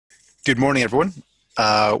Good morning, everyone,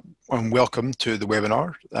 and welcome to the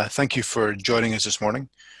webinar. Thank you for joining us this morning.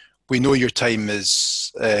 We know your time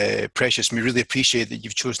is precious, and we really appreciate that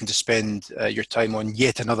you've chosen to spend your time on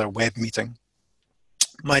yet another web meeting.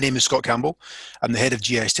 My name is Scott Campbell. I'm the head of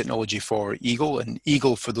GIS technology for Eagle, and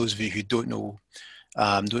Eagle, for those of you who don't know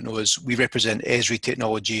us, we represent Esri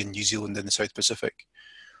technology in New Zealand and the South Pacific.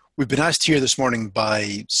 We've been asked here this morning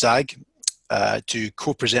by Zag to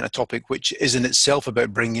co-present a topic which is in itself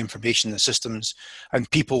about bringing information and systems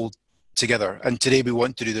and people together. And today we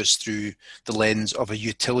want to do this through the lens of a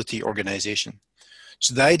utility organization.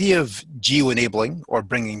 So the idea of geo-enabling, or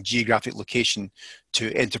bringing geographic location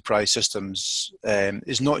to enterprise systems,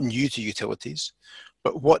 is not new to utilities.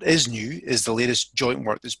 But what is new is the latest joint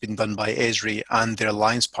work that's been done by Esri and their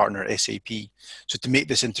alliance partner, SAP. So to make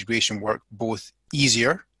this integration work both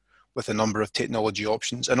easier, with a number of technology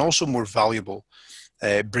options, and also more valuable,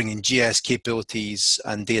 bringing GIS capabilities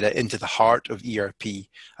and data into the heart of ERP,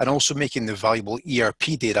 and also making the valuable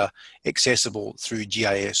ERP data accessible through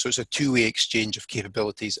GIS. So it's a two-way exchange of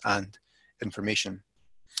capabilities and information.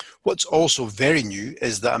 What's also very new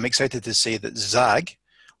is that I'm excited to say that Zag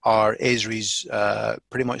are Esri's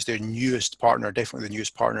pretty much their newest partner, definitely the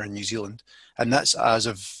newest partner in New Zealand. And that's as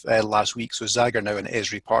of last week. So Zag are now an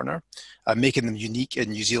Esri partner, making them unique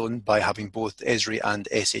in New Zealand by having both Esri and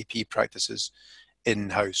SAP practices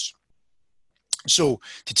in-house. So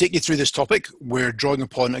to take you through this topic, we're drawing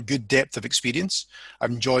upon a good depth of experience.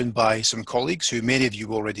 I'm joined by some colleagues who many of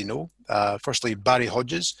you already know. Firstly, Barry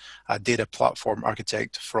Hodges, a data platform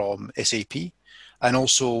architect from SAP, and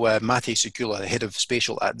also Mate Sukula, the head of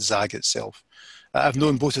spatial at Zag itself. I've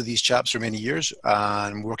known both of these chaps for many years,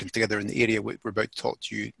 and we're working together in the area we're about to talk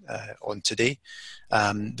to you on today,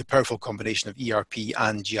 the powerful combination of ERP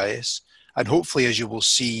and GIS. And hopefully, as you will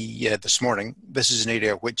see this morning, this is an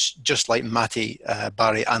area which, just like Mate,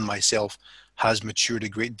 Barry and myself, has matured a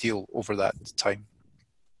great deal over that time.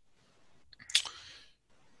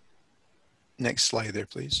 Next slide there,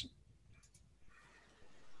 please.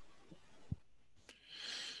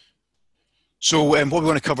 So what we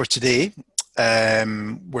want to cover today,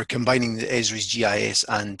 we're combining the Esri's GIS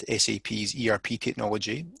and SAP's ERP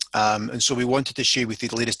technology. And so we wanted to share with you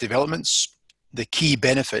the latest developments, the key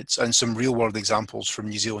benefits, and some real world examples from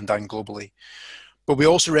New Zealand and globally. But we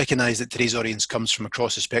also recognize that today's audience comes from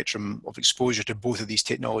across the spectrum of exposure to both of these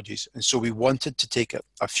technologies. And so we wanted to take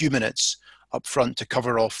a few minutes up front to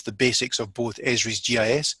cover off the basics of both Esri's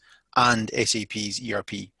GIS and SAP's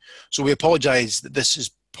ERP. So we apologize that this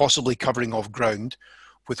is possibly covering off ground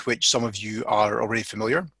with which some of you are already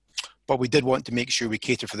familiar, but we did want to make sure we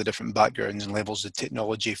cater for the different backgrounds and levels of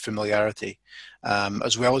technology familiarity,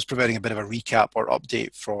 as well as providing a bit of a recap or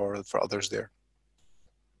update for others there.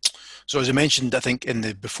 So as I mentioned, I think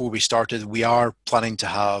before we started, we are planning to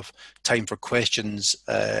have time for questions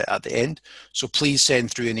at the end. So please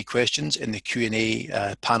send through any questions in the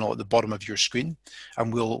Q&A panel at the bottom of your screen,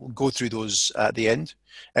 and we'll go through those at the end.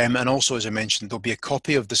 And also, as I mentioned, there'll be a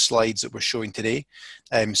copy of the slides that we're showing today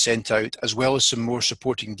sent out, as well as some more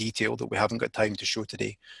supporting detail that we haven't got time to show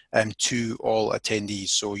today to all attendees.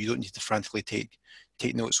 So you don't need to frantically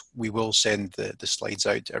take notes. We will send the slides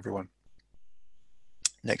out to everyone.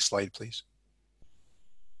 Next slide, please.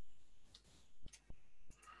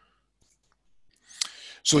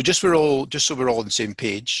 So just so we're all on the same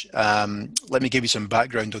page, let me give you some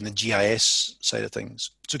background on the GIS side of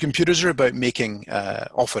things. So computers are about making,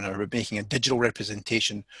 often are about making a digital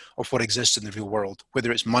representation of what exists in the real world,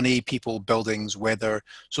 whether it's money, people, buildings, weather,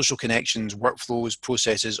 social connections, workflows,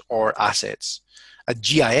 processes, or assets. A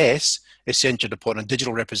GIS is centered upon a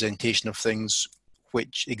digital representation of things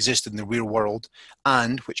which exist in the real world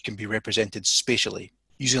and which can be represented spatially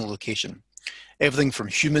using a location. Everything from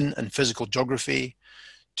human and physical geography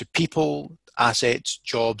to people, assets,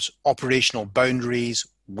 jobs, operational boundaries,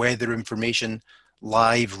 weather information,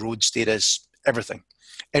 live road status, everything.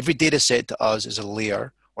 Every data set to us is a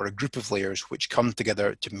layer or a group of layers which come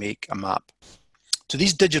together to make a map. So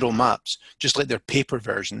these digital maps, just like their paper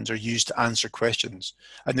versions, are used to answer questions.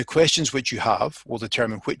 And the questions which you have will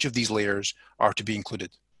determine which of these layers are to be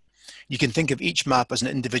included. You can think of each map as an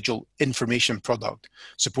individual information product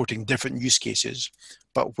supporting different use cases,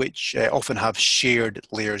 but which often have shared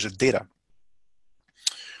layers of data.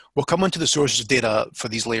 We'll come on to the sources of data for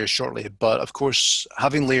these layers shortly, but of course,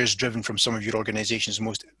 having layers driven from some of your organization's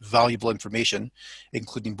most valuable information,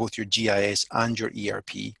 including both your GIS and your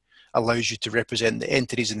ERP, allows you to represent the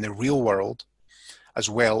entities in the real world, as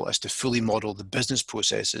well as to fully model the business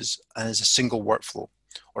processes and as a single workflow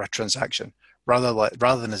or a transaction, rather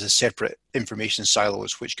than as a separate information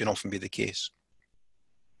silos, which can often be the case.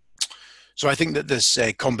 So I think that this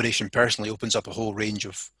combination personally opens up a whole range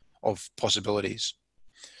of possibilities.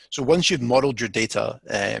 So once you've modeled your data,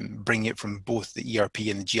 bringing it from both the ERP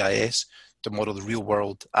and the GIS to model the real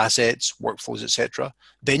world assets, workflows, etc.,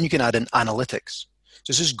 then you can add in analytics. So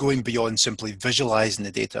this is going beyond simply visualizing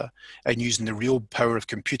the data and using the real power of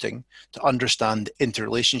computing to understand the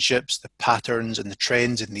interrelationships, the patterns, and the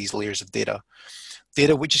trends in these layers of data.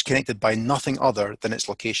 Data which is connected by nothing other than its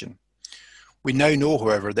location. We now know,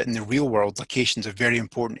 however, that in the real world, location is a very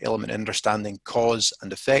important element in understanding cause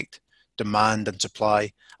and effect, demand and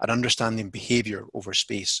supply, and understanding behavior over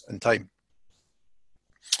space and time.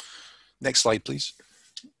 Next slide, please.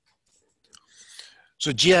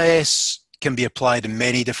 So GIS can be applied in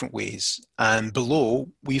many different ways, and below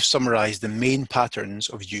we've summarized the main patterns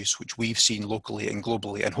of use which we've seen locally and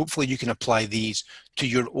globally, and hopefully you can apply these to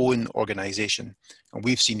your own organization. And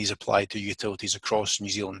we've seen these applied to utilities across New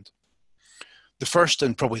Zealand. The first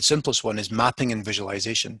and probably simplest one is mapping and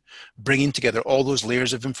visualization, bringing together all those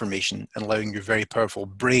layers of information and allowing your very powerful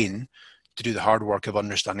brain to do the hard work of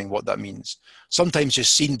understanding what that means. Sometimes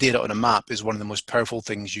just seeing data on a map is one of the most powerful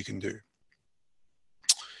things you can do.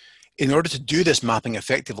 In order to do this mapping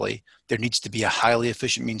effectively, there needs to be a highly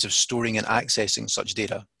efficient means of storing and accessing such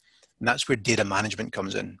data. And that's where data management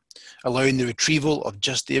comes in, allowing the retrieval of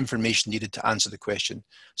just the information needed to answer the question,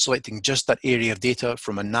 selecting just that area of data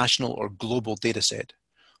from a national or global data set.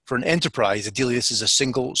 For an enterprise, ideally this is a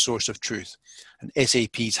single source of truth. And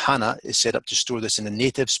SAP's HANA is set up to store this in a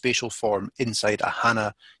native spatial form inside a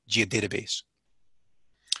HANA geodatabase.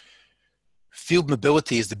 Field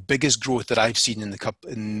mobility is the biggest growth that I've seen in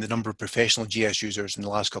the number of professional GIS users in the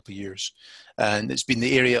last couple of years. And it's been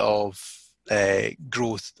the area of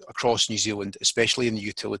growth across New Zealand, especially in the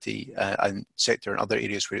utility and sector and other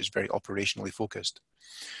areas where it's very operationally focused.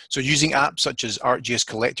 So using apps such as ArcGIS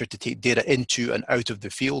Collector to take data into and out of the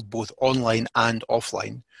field, both online and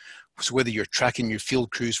offline. So whether you're tracking your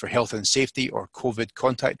field crews for health and safety or COVID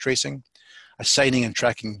contact tracing, assigning and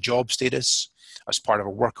tracking job status as part of a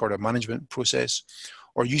work order management process,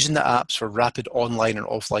 or using the apps for rapid online and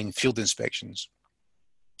offline field inspections.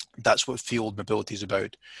 That's what field mobility is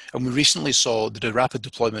about. And we recently saw the rapid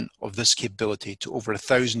deployment of this capability to over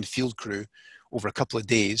 1,000 field crew over a couple of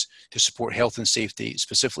days to support health and safety,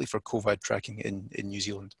 specifically for COVID tracking in New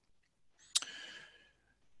Zealand.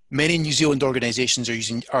 Many New Zealand organizations are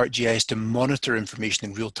using ArcGIS to monitor information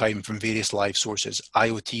in real time from various live sources,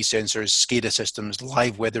 IoT sensors, SCADA systems,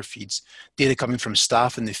 live weather feeds, data coming from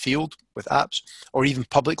staff in the field with apps, or even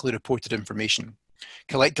publicly reported information.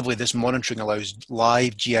 Collectively, this monitoring allows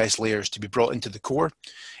live GIS layers to be brought into the core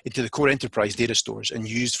enterprise data stores and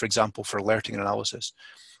used, for example, for alerting and analysis.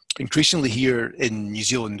 Increasingly here in New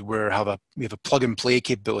Zealand, we have a plug and play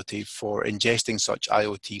capability for ingesting such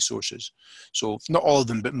IoT sources. So not all of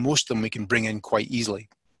them, but most of them we can bring in quite easily.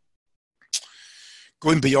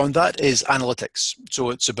 Going beyond that is analytics. So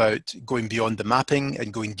it's about going beyond the mapping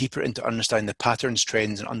and going deeper into understanding the patterns,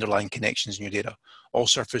 trends, and underlying connections in your data, all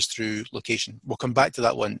surfaced through location. We'll come back to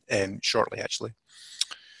that one shortly, actually.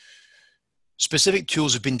 Specific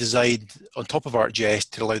tools have been designed on top of ArcGIS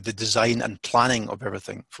to allow the design and planning of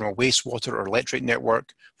everything, from a wastewater or electric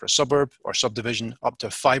network for a suburb or subdivision up to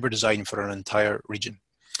a fiber design for an entire region.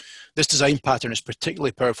 This design pattern is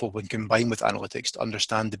particularly powerful when combined with analytics to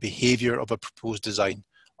understand the behavior of a proposed design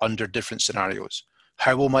under different scenarios.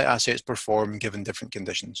 How will my assets perform given different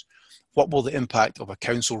conditions? What will the impact of a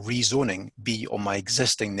council rezoning be on my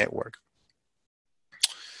existing network?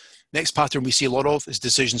 Next pattern we see a lot of is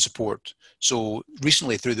decision support. So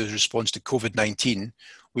recently, through the response to COVID-19,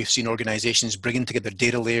 we've seen organizations bringing together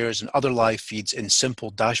data layers and other live feeds in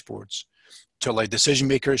simple dashboards to allow decision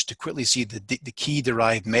makers to quickly see the key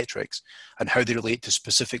derived metrics and how they relate to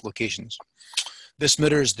specific locations. This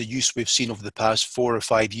mirrors the use we've seen over the past 4 or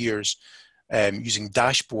 5 years using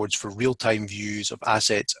dashboards for real-time views of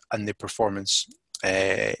assets and their performance.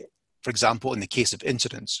 For example, in the case of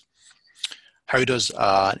incidents. How does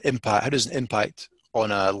an impact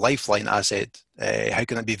on a lifeline asset, how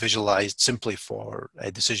can that be visualized simply for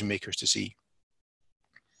decision makers to see?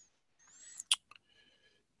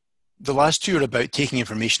 The last two are about taking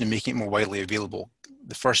information and making it more widely available.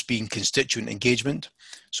 The first being constituent engagement.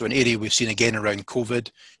 So an area we've seen again around COVID,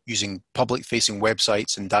 using public-facing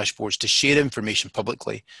websites and dashboards to share information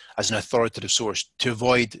publicly as an authoritative source to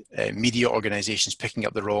avoid media organizations picking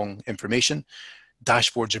up the wrong information.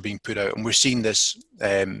 Dashboards are being put out, and we're seeing this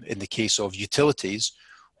in the case of utilities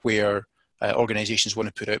where organizations want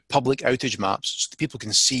to put out public outage maps so that people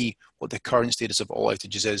can see what the current status of all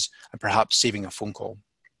outages is and perhaps saving a phone call.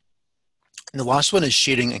 And the last one is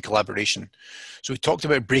sharing and collaboration. So we talked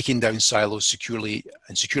about breaking down silos securely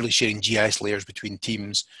and securely sharing GIS layers between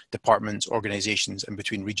teams, departments, organizations, and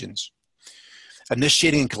between regions. And this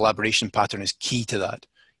sharing and collaboration pattern is key to that.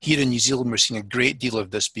 Here in New Zealand, we're seeing a great deal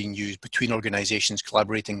of this being used between organizations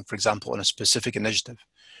collaborating, for example, on a specific initiative,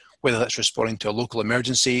 whether that's responding to a local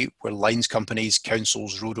emergency where lines companies,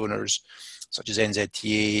 councils, road owners, such as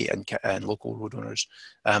NZTA and local road owners,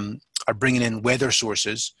 are bringing in weather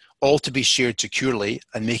sources, all to be shared securely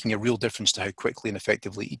and making a real difference to how quickly and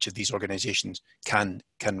effectively each of these organizations can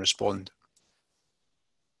respond.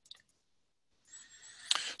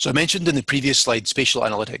 So I mentioned in the previous slide spatial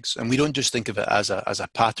analytics, and we don't just think of it as a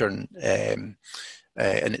pattern in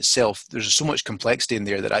itself. There's so much complexity in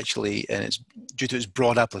there that actually, and it's due to its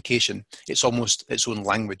broad application, it's almost its own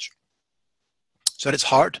language. So at its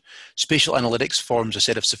heart, spatial analytics forms a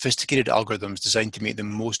set of sophisticated algorithms designed to make the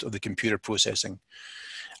most of the computer processing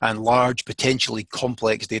and large, potentially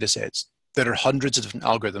complex data sets. There are hundreds of different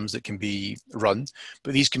algorithms that can be run,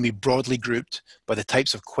 but these can be broadly grouped by the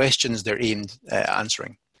types of questions they're aimed at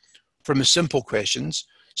answering. From the simple questions,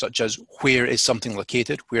 such as where is something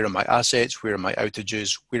located, where are my assets, where are my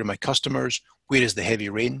outages, where are my customers, where is the heavy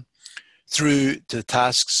rain, through to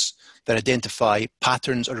tasks that identify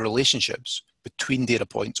patterns or relationships between data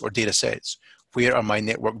points or data sets. Where are my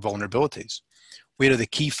network vulnerabilities? What are the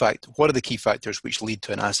key factors which lead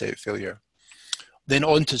to an asset failure? Then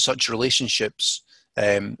onto such relationships,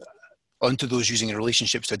 onto those using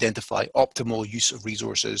relationships to identify optimal use of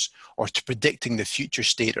resources or to predicting the future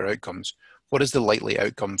state or outcomes. What is the likely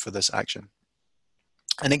outcome for this action?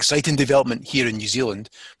 An exciting development here in New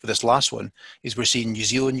Zealand for this last one is we're seeing New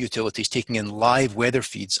Zealand utilities taking in live weather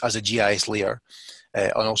feeds as a GIS layer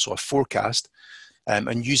and also a forecast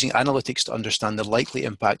and using analytics to understand the likely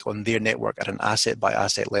impact on their network at an asset by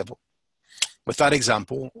asset level. With that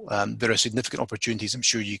example, there are significant opportunities I'm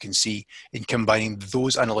sure you can see in combining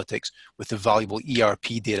those analytics with the valuable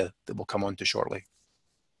ERP data that we'll come on to shortly.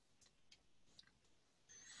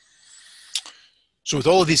 So with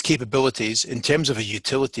all of these capabilities, in terms of a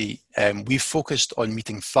utility, we've focused on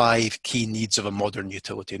meeting 5 key needs of a modern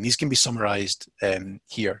utility, and these can be summarized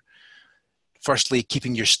here. Firstly,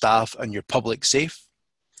 keeping your staff and your public safe.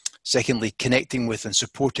 Secondly, connecting with and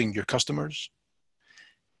supporting your customers.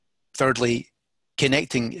 Thirdly,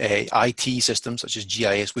 connecting IT systems such as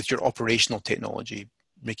GIS with your operational technology,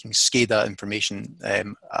 making SCADA information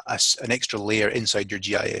an extra layer inside your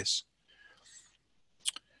GIS.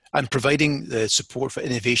 And providing the support for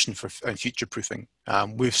innovation and future-proofing.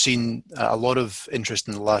 We've seen a lot of interest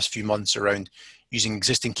in the last few months around using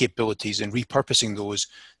existing capabilities and repurposing those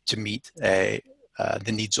to meet the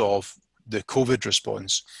needs of the COVID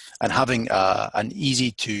response. And having an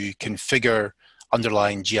easy-to-configure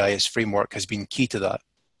underlying GIS framework has been key to that.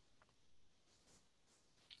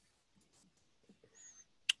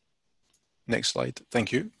 Next slide,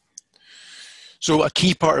 thank you. So a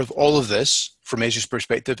key part of all of this, from Esri's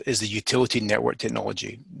perspective, is the utility network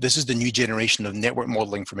technology. This is the new generation of network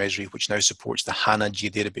modeling from Esri, which now supports the HANA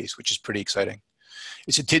geodatabase, which is pretty exciting.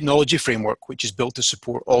 It's a technology framework which is built to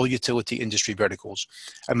support all utility industry verticals.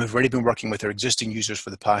 And we've already been working with our existing users for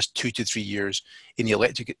the past 2 to 3 years in the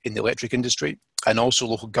electric industry, and also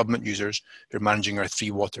local government users who are managing our 3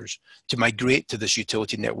 waters to migrate to this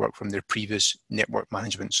utility network from their previous network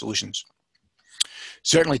management solutions.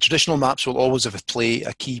 Certainly, traditional maps will always have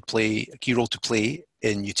a key role to play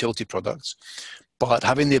in utility products, but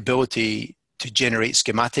having the ability to generate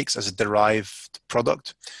schematics as a derived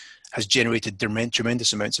product has generated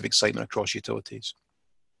tremendous amounts of excitement across utilities.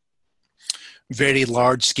 Very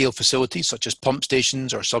large-scale facilities such as pump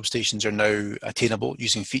stations or substations are now attainable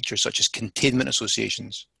using features such as containment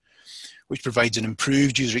associations, which provides an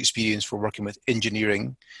improved user experience for working with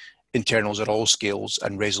engineering internals at all scales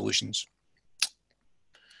and resolutions.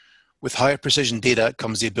 With higher precision data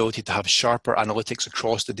comes the ability to have sharper analytics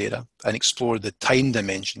across the data and explore the time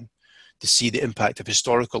dimension to see the impact of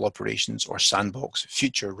historical operations or sandbox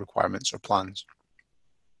future requirements or plans.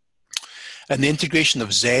 And the integration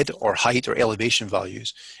of Z or height or elevation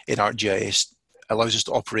values in ArcGIS allows us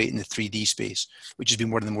to operate in the 3D space, which has been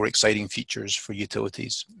one of the more exciting features for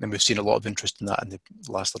utilities. And we've seen a lot of interest in that in the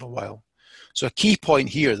last little while. So a key point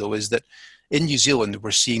here though is that in New Zealand,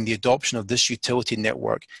 we're seeing the adoption of this utility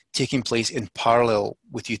network taking place in parallel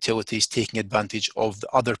with utilities taking advantage of the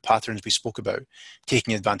other patterns we spoke about,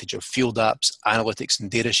 taking advantage of field apps, analytics,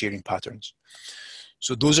 and data sharing patterns.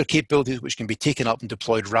 So those are capabilities which can be taken up and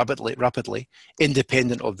deployed rapidly,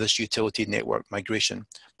 independent of this utility network migration,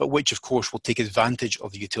 but which of course will take advantage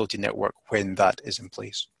of the utility network when that is in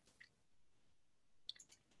place.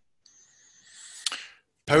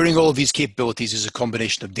 Powering all of these capabilities is a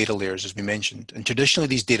combination of data layers, as we mentioned, and traditionally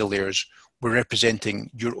these data layers were representing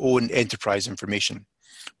your own enterprise information,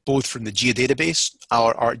 both from the geodatabase,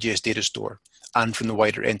 our ArcGIS data store, and from the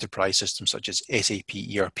wider enterprise systems such as SAP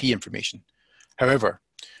ERP information. However,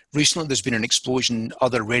 recently there's been an explosion in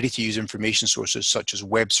other ready-to-use information sources such as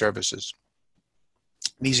web services.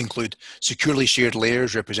 These include securely shared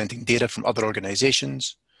layers representing data from other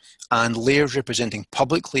organizations, and layers representing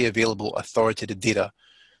publicly available authoritative data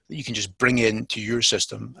that you can just bring into your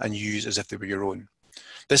system and use as if they were your own.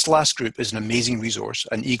 This last group is an amazing resource,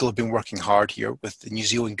 and Eagle have been working hard here with the New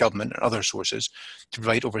Zealand government and other sources to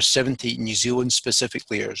provide over 70 New Zealand specific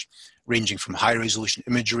layers, ranging from high resolution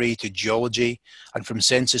imagery to geology, and from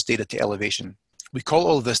census data to elevation. We call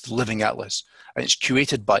all of this the Living Atlas, and it's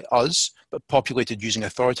curated by us, but populated using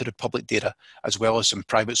authoritative public data, as well as some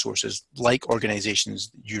private sources like organizations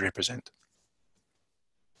that you represent.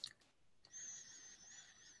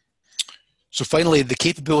 So finally, the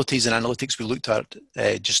capabilities and analytics we looked at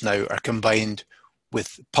just now are combined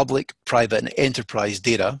with public, private, and enterprise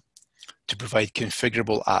data to provide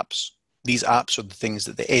configurable apps. These apps are the things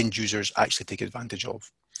that the end users actually take advantage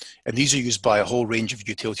of. And these are used by a whole range of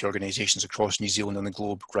utility organizations across New Zealand and the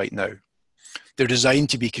globe right now. They're designed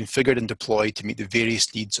to be configured and deployed to meet the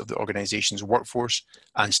various needs of the organization's workforce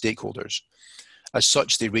and stakeholders. As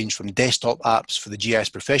such, they range from desktop apps for the GIS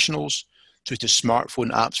professionals through to smartphone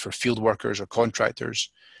apps for field workers or contractors,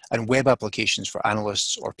 and web applications for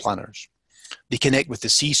analysts or planners. They connect with the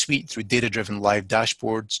C-suite through data-driven live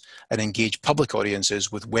dashboards and engage public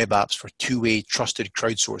audiences with web apps for two-way trusted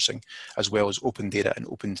crowdsourcing, as well as open data and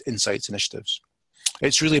open insights initiatives.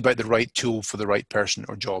 It's really about the right tool for the right person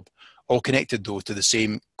or job, all connected though to the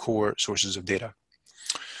same core sources of data.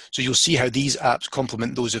 So you'll see how these apps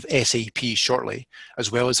complement those of SAP shortly,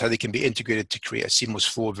 as well as how they can be integrated to create a seamless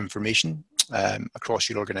flow of information across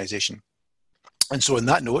your organization. And so on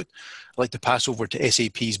that note, I'd like to pass over to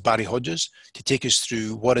SAP's Barry Hodges to take us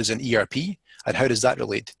through what is an ERP and how does that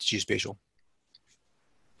relate to geospatial.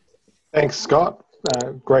 Thanks, Scott.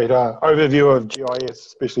 Great overview of GIS,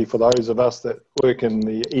 especially for those of us that work in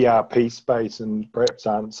the ERP space and perhaps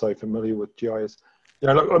aren't so familiar with GIS. You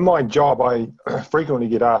know, look, in my job, I frequently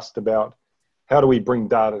get asked about how do we bring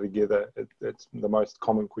data together. It's the most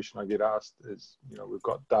common question I get asked is, you know, we've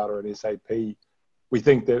got data in SAP. We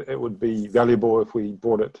think that it would be valuable if we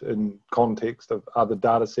brought it in context of other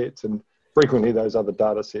data sets, and frequently those other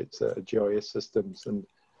data sets are GIS systems. And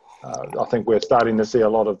I think we're starting to see a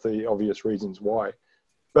lot of the obvious reasons why.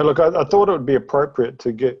 But look, I thought it would be appropriate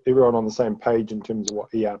to get everyone on the same page in terms of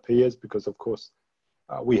what ERP is, because of course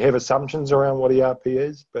we have assumptions around what ERP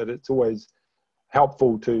is, but it's always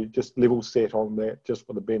helpful to just level set on that, just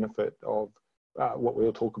for the benefit of what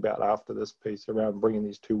we'll talk about after this piece around bringing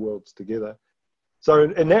these two worlds together. So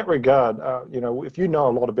in that regard, you know, if you know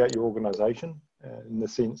a lot about your organization in the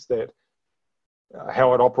sense that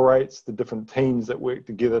how it operates, the different teams that work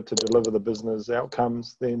together to deliver the business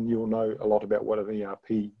outcomes, then you'll know a lot about what an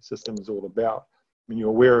ERP system is all about. When you're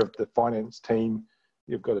aware of the finance team,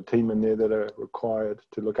 you've got a team in there that are required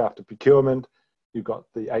to look after procurement. You've got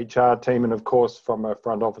the HR team, and of course, from a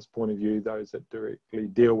front office point of view, those that directly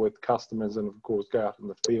deal with customers and of course go out in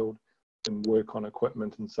the field and work on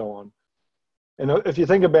equipment and so on. And if you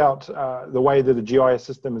think about the way that a GIS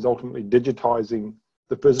system is ultimately digitizing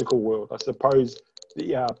the physical world, I suppose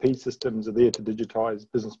the ERP systems are there to digitize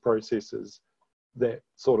business processes that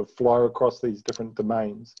sort of flow across these different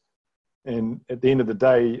domains. And at the end of the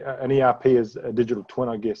day, an ERP is a digital twin,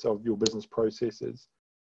 I guess, of your business processes.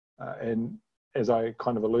 And as I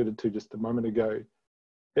kind of alluded to just a moment ago,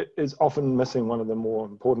 it is often missing one of the more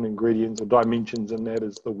important ingredients or dimensions, and that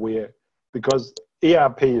is the where. Because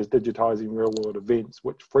ERP is digitizing real world events,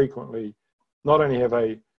 which frequently not only have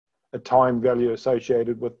a time value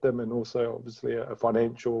associated with them, and also obviously a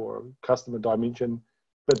financial or customer dimension,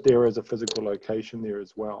 but there is a physical location there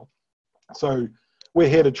as well. So we're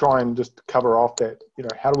here to try and just cover off that, you know,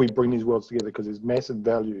 how do we bring these worlds together? Because there's massive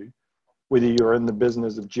value, whether you're in the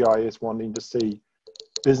business of GIS wanting to see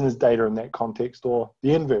business data in that context, or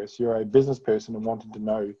the inverse, you're a business person and wanting to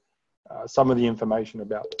know some of the information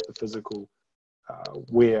about the physical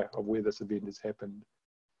where this event has happened.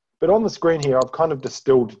 But on the screen here, I've kind of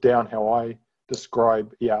distilled down how I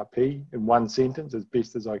describe ERP in one sentence as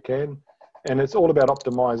best as I can. And it's all about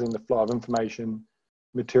optimizing the flow of information,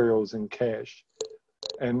 materials, and cash.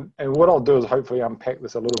 And what I'll do is hopefully unpack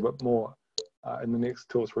this a little bit more in the next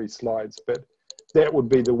 2 or 3 slides. But that would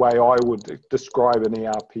be the way I would describe an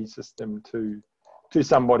ERP system to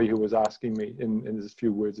somebody who was asking me in as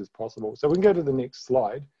few words as possible. So we can go to the next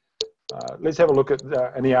slide. Let's have a look at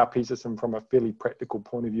an ERP system from a fairly practical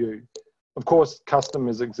point of view. Of course,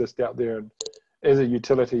 customers exist out there, and as a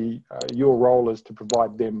utility, your role is to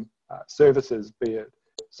provide them services, be it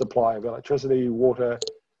supply of electricity, water,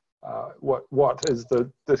 what is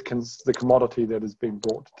the commodity that has been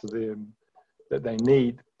brought to them that they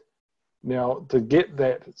need. Now, to get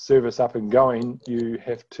that service up and going, you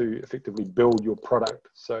have to effectively build your product.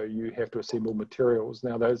 So you have to assemble materials.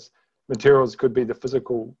 Now, those materials could be the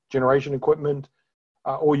physical generation equipment,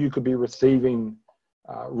 or you could be receiving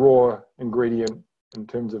raw ingredient in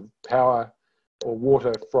terms of power or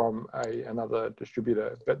water from another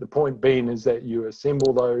distributor. But the point being is that you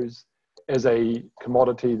assemble those as a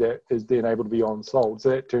commodity that is then able to be on-sold. So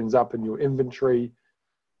that turns up in your inventory.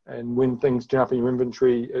 And when things turn up in your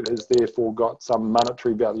inventory, it has therefore got some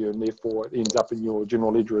monetary value, and therefore it ends up in your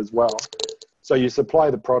general ledger as well. So you supply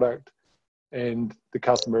the product and the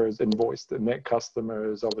customer is invoiced, and that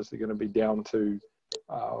customer is obviously going to be down to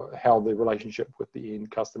how the relationship with the end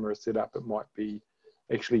customer is set up. It might be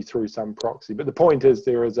actually through some proxy. But the point is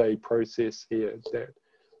there is a process here that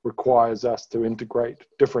requires us to integrate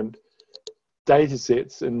different data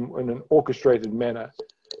sets in an orchestrated manner.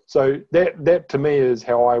 So that to me is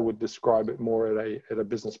how I would describe it more at a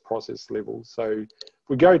business process level. So if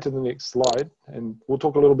we go to the next slide, and we'll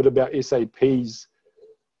talk a little bit about SAP's.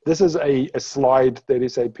 This is a slide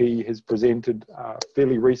that SAP has presented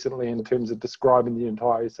fairly recently in terms of describing the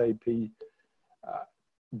entire SAP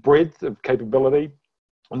breadth of capability.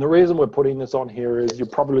 And the reason we're putting this on here is you're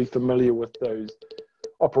probably familiar with those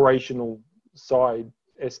operational side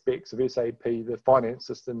aspects of SAP, the finance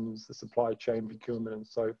systems, the supply chain procurement, and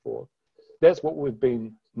so forth. That's what we've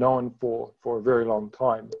been known for a very long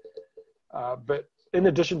time. But in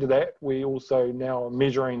addition to that, we also now are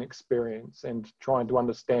measuring experience and trying to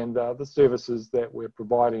understand the services that we're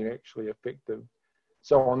providing actually effective.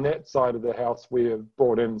 So on that side of the house, we have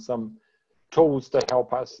brought in some tools to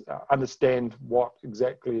help us understand what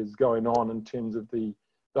exactly is going on in terms of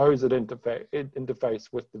those that interface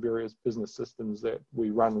with the various business systems that we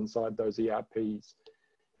run inside those ERPs.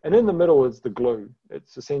 And in the middle is the glue.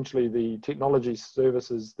 It's essentially the technology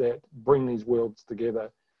services that bring these worlds together.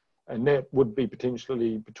 And that would be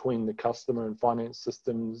potentially between the customer and finance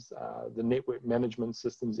systems, the network management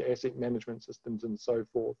systems, the asset management systems, and so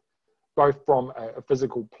forth, both from a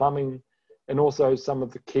physical plumbing and also some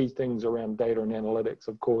of the key things around data and analytics.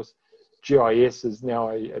 Of course, GIS is now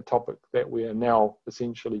a topic that we are now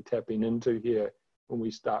essentially tapping into here when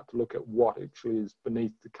we start to look at what actually is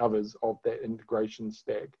beneath the covers of that integration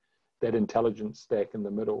stack, that intelligence stack in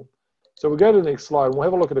the middle. So we'll go to the next slide and we'll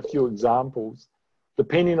have a look at a few examples.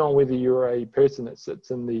 Depending on whether you're a person that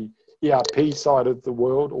sits in the ERP side of the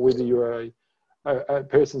world or whether you're a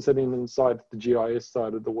person sitting inside the GIS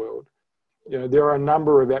side of the world. You know, there are a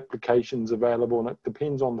number of applications available, and it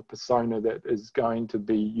depends on the persona that is going to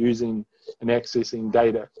be using and accessing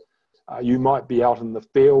data. You might be out in the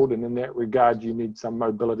field, and in that regard, you need some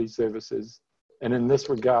mobility services. And in this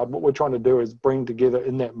regard, what we're trying to do is bring together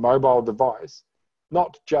in that mobile device,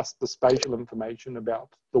 not just the spatial information about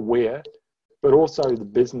the where, but also the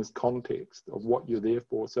business context of what you're there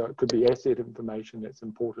for. So it could be asset information that's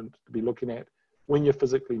important to be looking at when you're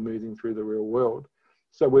physically moving through the real world.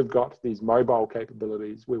 So we've got these mobile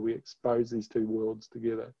capabilities where we expose these two worlds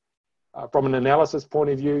together. From an analysis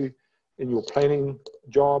point of view, in your planning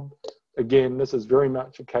job, again, this is very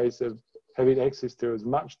much a case of having access to as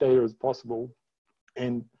much data as possible.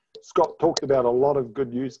 And Scott talked about a lot of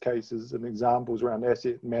good use cases and examples around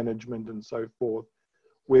asset management and so forth,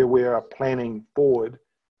 where we are planning forward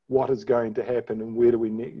what is going to happen and where do we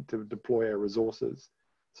need to deploy our resources.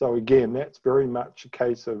 So again, that's very much a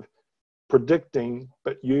case of predicting,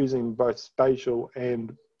 but using both spatial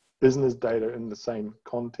and business data in the same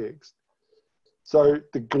context. So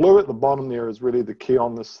the glue at the bottom there is really the key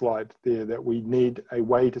on this slide there, that we need a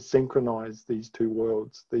way to synchronize these two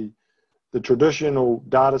worlds. The traditional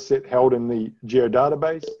data set held in the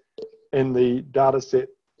geodatabase and the data set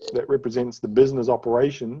that represents the business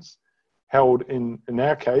operations held in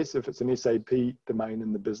our case, if it's an SAP domain,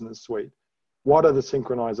 in the business suite. What are the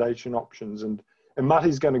synchronization options? And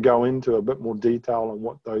Mati's going to go into a bit more detail on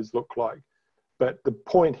what those look like. But the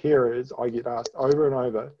point here is I get asked over and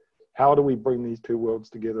over, how do we bring these two worlds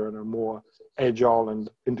together in a more agile and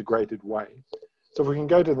integrated way? So if we can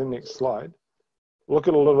go to the next slide, look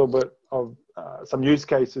at a little bit of some use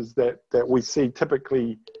cases that we see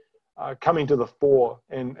typically coming to the fore.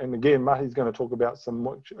 And again, Mati's going to talk about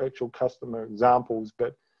some actual customer examples,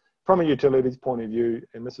 but from a utilities point of view,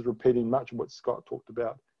 and this is repeating much of what Scott talked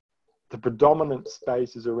about, the predominant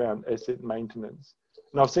space is around asset maintenance.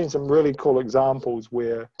 And I've seen some really cool examples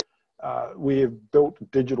where we have built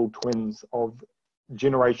digital twins of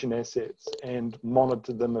generation assets and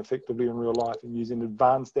monitor them effectively in real life and using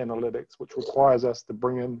advanced analytics, which requires us to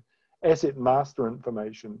bring in asset master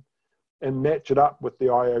information and match it up with the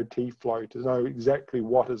IoT flow to know exactly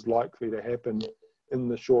what is likely to happen in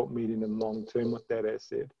the short, medium, and long term with that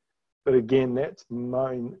asset. But again, that's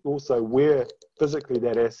knowing also where physically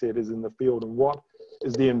that asset is in the field and what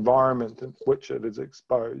is the environment in which it is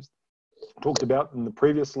exposed. Talked about in the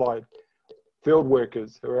previous slide, field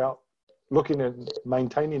workers who are out looking at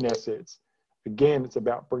maintaining assets. Again, it's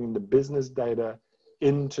about bringing the business data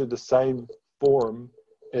into the same forum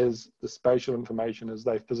as the spatial information as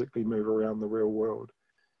they physically move around the real world.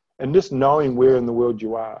 And just knowing where in the world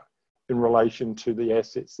you are in relation to the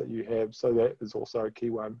assets that you have. So that is also a key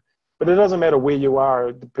one. But it doesn't matter where you are.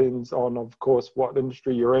 It depends on, of course, what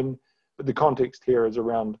industry you're in. But the context here is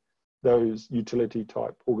around those utility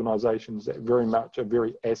type organizations that very much are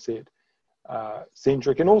very asset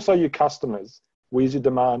centric. And also your customers. Where's your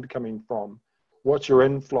demand coming from? What's your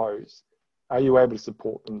inflows? Are you able to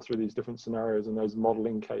support them through these different scenarios and those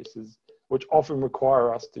modeling cases, which often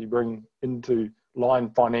require us to bring into line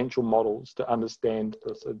financial models to understand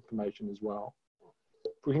this information as well.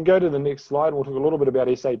 If we can go to the next slide, we'll talk a little bit about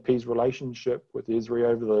SAP's relationship with Esri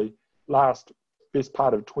over the best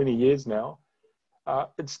part of 20 years now.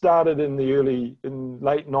 It started in the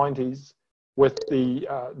late 90s with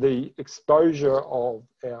the exposure of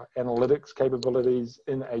our analytics capabilities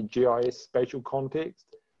in a GIS spatial context.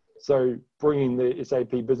 So bringing the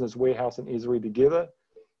SAP Business Warehouse and Esri together.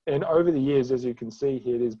 And over the years, as you can see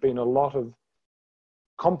here, there's been a lot of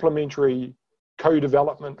complementary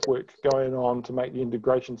co-development work going on to make the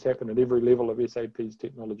integrations happen at every level of SAP's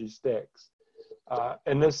technology stacks.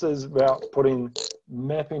 And this is about putting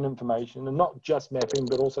mapping information, and not just mapping,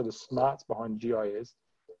 but also the smarts behind GIS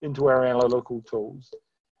into our analytical tools.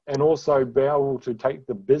 And also be able to take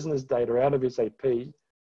the business data out of SAP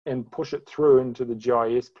and push it through into the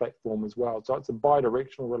GIS platform as well. So it's a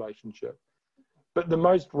bi-directional relationship. But the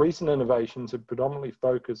most recent innovations have predominantly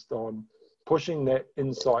focused on pushing that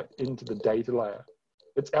insight into the data layer.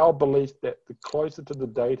 It's our belief that the closer to the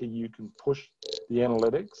data you can push the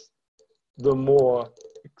analytics, the more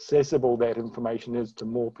accessible that information is to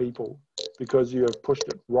more people, because you have pushed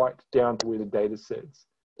it right down to where the data sits.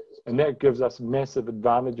 And that gives us massive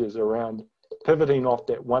advantages around pivoting off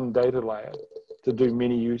that one data layer to do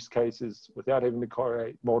many use cases without having to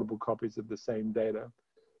create multiple copies of the same data.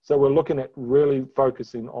 So we're looking at really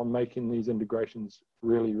focusing on making these integrations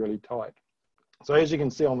really, really tight. So as you can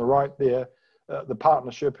see on the right there, the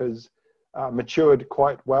partnership has matured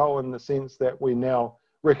quite well in the sense that we now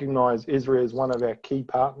recognize Esri as one of our key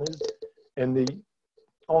partners, and the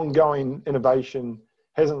ongoing innovation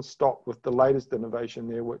hasn't stopped with the latest innovation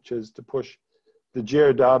there, which is to push the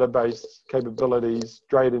geodatabase capabilities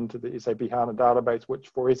straight into the SAP HANA database, which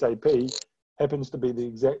for SAP happens to be the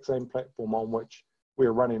exact same platform on which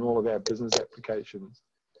we're running all of our business applications.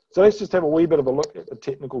 So let's just have a wee bit of a look at the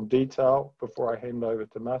technical detail before I hand over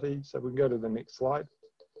to Matti. So we can go to the next slide.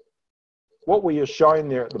 What we are showing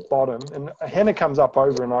there at the bottom, and HANA comes up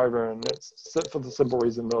over and over, and it's for the simple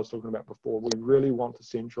reason that I was talking about before. We really want to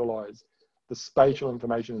centralize the spatial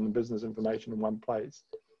information and the business information in one place.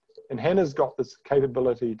 And HANA's got this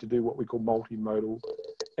capability to do what we call multimodal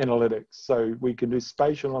analytics. So we can do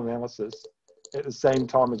spatial analysis at the same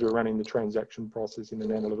time as we're running the transaction processing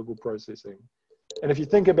and analytical processing. And if you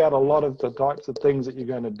think about a lot of the types of things that you're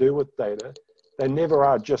going to do with data, they never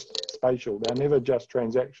are just spatial. They're never just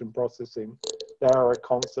transaction processing. They are a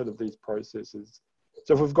concert of these processes.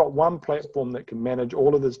 So if we've got one platform that can manage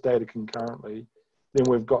all of this data concurrently, then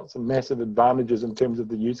we've got some massive advantages in terms of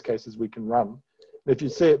the use cases we can run. And if you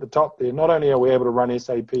see at the top there, not only are we able to run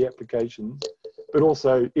SAP applications, but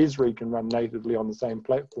also Esri can run natively on the same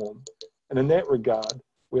platform. And in that regard,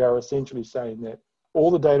 we are essentially saying that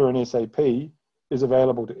all the data in SAP is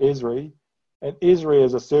available to Esri, and Esri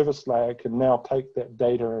as a service layer can now take that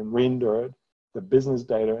data and render it, the business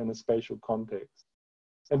data, in a spatial context.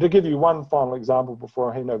 And to give you one final example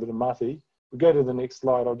before I hand over to Matti, we go to the next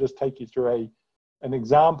slide. I'll just take you through an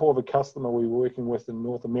example of a customer we were working with in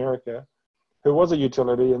North America who was a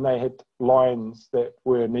utility, and they had lines that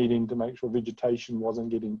were needing to make sure vegetation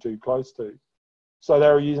wasn't getting too close to. So they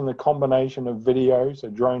were using a combination of video, so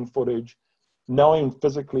drone footage, knowing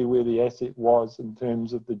physically where the asset was in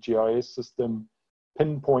terms of the GIS system,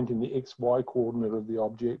 pinpointing the XY coordinate of the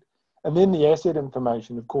object, and then the asset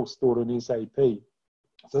information, of course, stored in SAP.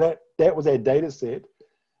 So that was our data set,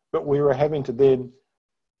 but we were having to then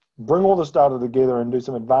bring all this data together and do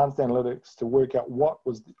some advanced analytics to work out what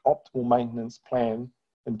was the optimal maintenance plan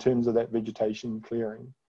in terms of that vegetation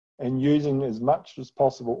clearing. and using as much as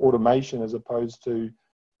possible automation as opposed to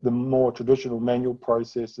the more traditional manual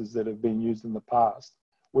processes that have been used in the past,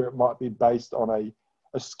 where it might be based on a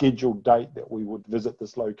scheduled date that we would visit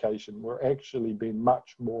this location. We're actually being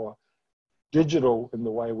much more digital in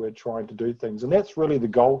the way we're trying to do things. And that's really the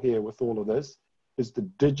goal here with all of this, is to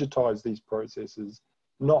digitize these processes,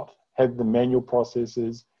 not have the manual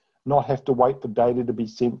processes, not have to wait for data to be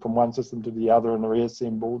sent from one system to the other and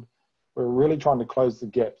reassembled. We're really trying to close the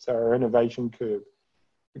gap so our innovation curve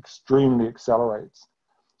extremely accelerates.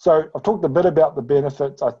 So I've talked a bit about the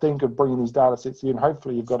benefits, I think, of bringing these data sets in.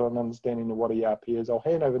 Hopefully you've got an understanding of what ERP is. I'll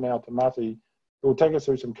hand over now to Mati, who will take us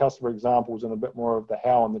through some customer examples and a bit more of the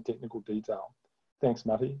how and the technical detail. Thanks,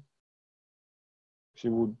 Mati. Actually,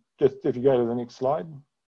 we'll just, if you go to the next slide,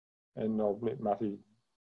 and I'll let Mati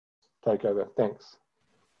take over. Thanks.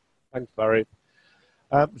 Thanks, Barry.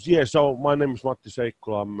 Yeah, so my name is Matti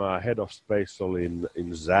Seikkula. I'm head of spatial in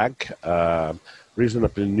Zag.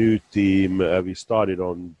 Reasonably new team. We started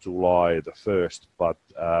on July the 1st, but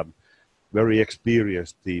very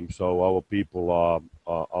experienced team. So our people are,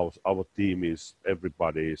 our team is,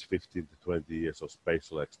 everybody is 15 to 20 years of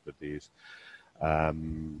spatial expertise.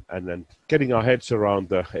 And then getting our heads around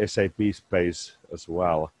the SAP space as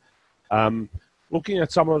well. Looking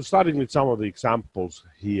at starting with some of the examples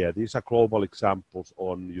here, these are global examples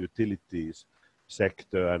on utilities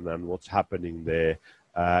sector and what's happening there.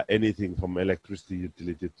 Anything from electricity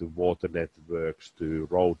utility to water networks to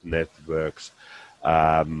road networks,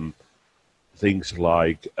 things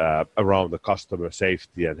like around the customer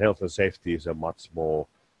safety, and health and safety is a much more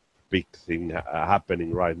big thing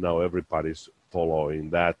happening right now. Everybody's following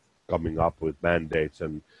that, coming up with mandates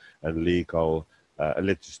and legal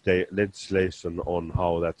legislation on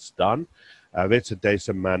how that's done.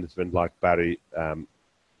 Vegetation management, like Barry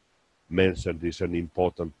mentioned, is an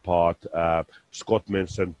important part. Scott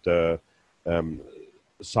mentioned some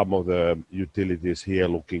of the utilities here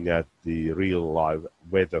looking at the real live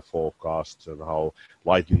weather forecasts and how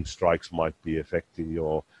lightning strikes might be affecting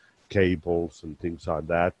your cables and things like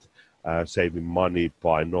that. Saving money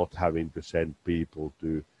by not having to send people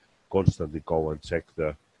to constantly go and check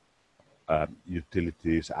the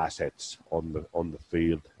utilities assets on the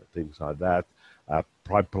field, things like that,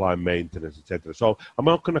 pipeline maintenance, etc. So I'm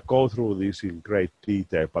not going to go through these in great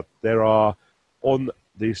detail, but there are on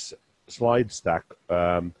this slide stack,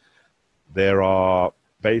 there are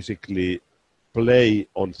basically play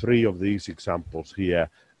on 3 of these examples here,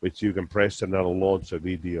 which you can press and it'll launch a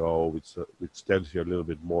video which tells you a little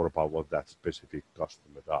bit more about what that specific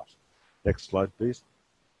customer does. Next slide, please.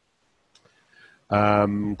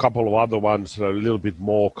 Couple of other ones a little bit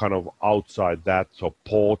more kind of outside that, so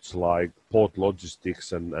ports, like port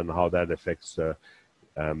logistics and how that affects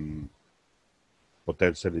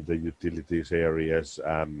potentially the utilities areas,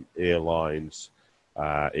 airlines,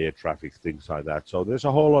 air traffic, things like that. So there's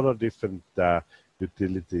a whole lot of different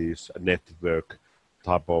utilities network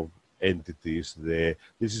type of entities there.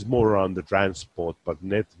 This is more around the transport, but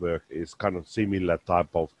network is kind of similar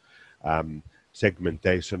type of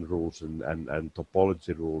segmentation rules and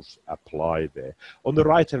topology rules apply there. On the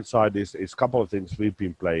right hand side is a couple of things we've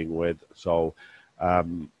been playing with. So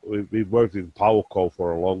we've worked in PowerCo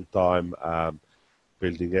for a long time,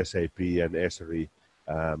 building SAP and Esri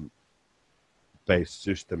based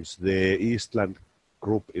systems there. Eastland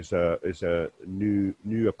Group is a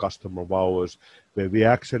newer customer of ours, where we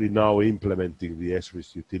actually now implementing the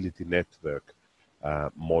Esri's utility network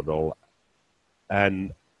model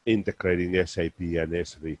and integrating SAP and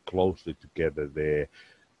Esri closely together there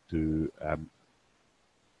to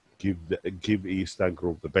give Eastern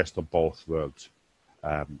Group the best of both worlds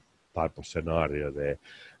type of scenario there.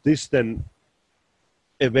 This then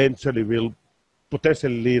eventually will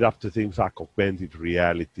potentially lead up to things like augmented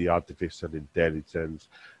reality, artificial intelligence.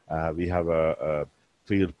 We have a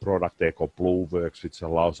field product, Eco BlueWorks, which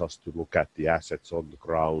allows us to look at the assets on the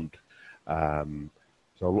ground.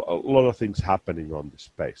 So a lot of things happening on this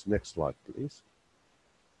space. Next slide, please.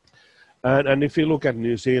 And if you look at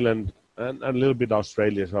New Zealand and a little bit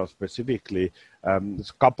Australia as well specifically,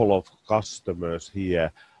 there's a couple of customers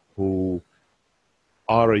here who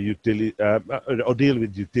are a utility or deal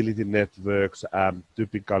with utility networks,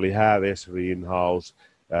 typically have Esri in-house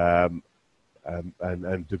and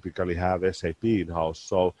typically have SAP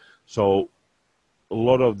in-house. So a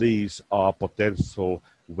lot of these are potential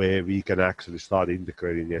where we can actually start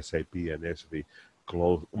integrating SAP and Esri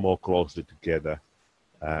more closely together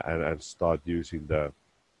and start using the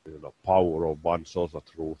power of one source of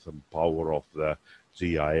truth and power of the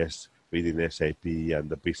GIS within SAP and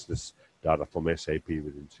the business data from SAP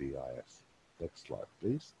within GIS. Next slide,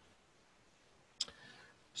 please.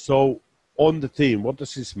 So on the team, what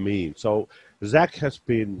does this mean? So Zach has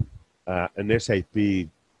been an SAP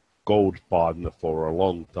Gold partner for a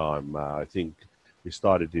long time. I think we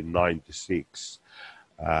started in '96.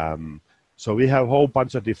 So we have a whole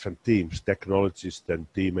bunch of different teams, technologist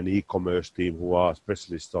and team and e-commerce team who are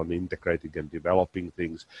specialists on integrating and developing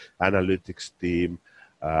things, analytics team,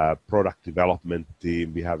 product development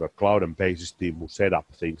team. We have a cloud and basis team who set up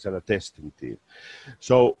things and a testing team.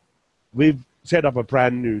 So we've set up a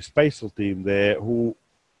brand new spatial team there who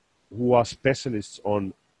are specialists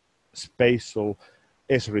on spatial,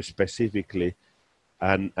 Esri specifically,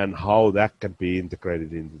 and how that can be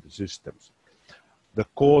integrated into the systems. The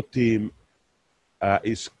core team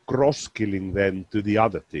is cross-skilling then to the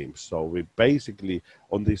other teams. So we basically,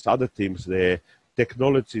 on these other teams there,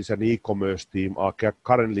 technologies and e-commerce team are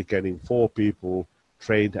currently getting 4 people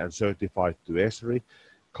trained and certified to Esri.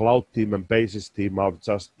 Cloud team and basis team are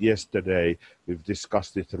just yesterday, we've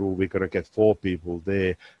discussed it through, we're going to get 4 people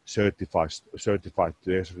there certified to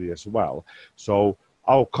Esri as well. So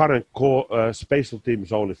our current core spatial team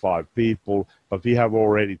is only 5 people, but we have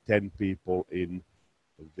already 10 people in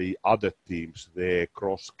the other teams there,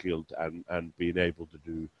 cross-skilled and being able to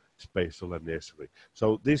do spatial and Esri.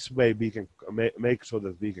 So this way we can make sure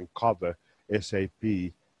that we can cover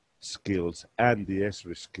SAP skills and the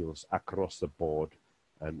Esri skills across the board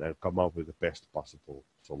and come up with the best possible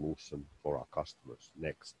solution for our customers.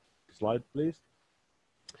 Next slide, please.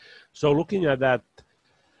 So looking at that,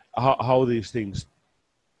 how these things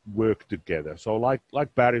work together. So like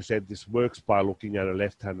Barry said, this works by looking at the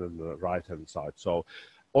left hand and the right hand side. So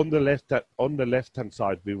on the left hand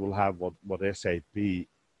side, we will have what SAP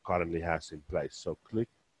currently has in place. So click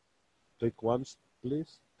once,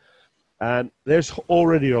 please. And there's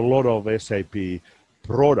already a lot of SAP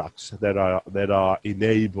products that are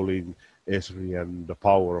enabling Esri and the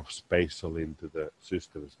power of spatial into the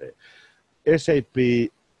systems there. SAP,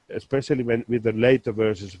 especially with the later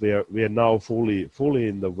versions, we are now fully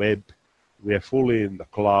in the web, we are fully in the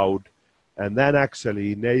cloud, and that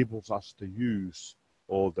actually enables us to use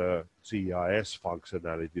all the GIS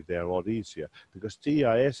functionality there a lot easier, because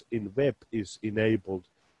GIS in web is enabled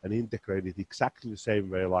and integrated exactly the same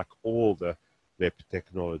way like all the web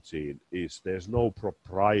technology is. There's no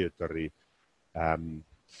proprietary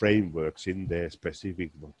frameworks in there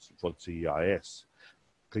specific for GIS.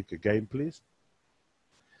 Click again, please.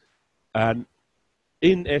 And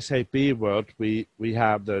in SAP world, we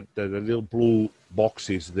have the little blue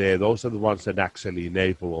boxes there. Those are the ones that actually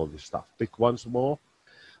enable all this stuff. Pick once more.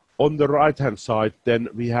 On the right-hand side, then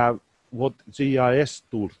we have what GIS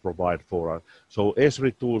tools provide for us. So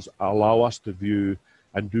Esri tools allow us to view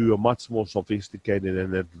and do a much more sophisticated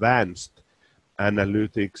and advanced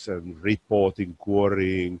analytics and reporting,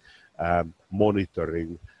 querying,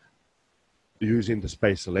 monitoring using the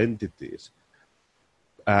spatial entities.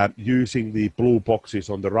 Using the blue boxes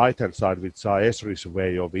on the right-hand side, which are Esri's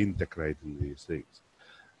way of integrating these things.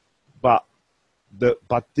 But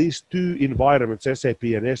these two environments, SAP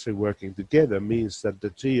and Esri working together, means that the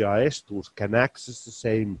GIS tools can access the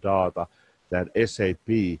same data that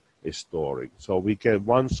SAP is storing. So we get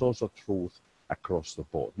one source of truth across the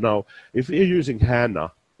board. Now, if you're using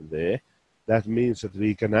HANA there, that means that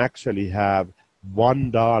we can actually have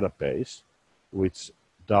one database which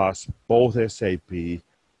does both SAP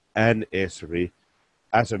and Esri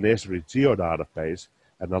as an Esri geodatabase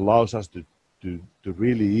and allows us to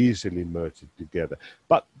really easily merge it together.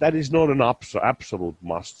 But that is not an absolute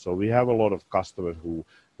must. So we have a lot of customers who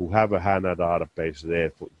have a HANA database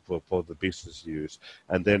there for the business use,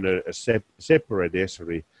 and then a separate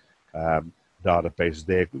Esri database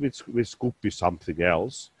there, which could be something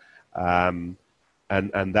else. And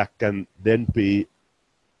that can then be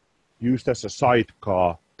used as a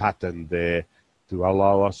sidecar pattern there to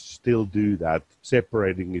allow us to still do that,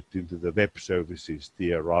 separating it into the web services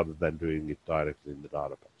tier rather than doing it directly in the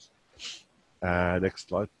database. Next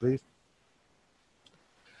slide, please.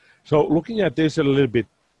 So looking at this a little bit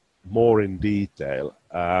more in detail,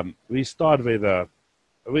 we start with the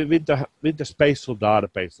spatial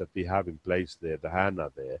database that we have in place there, the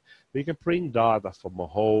HANA there. We can bring data from a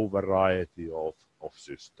whole variety of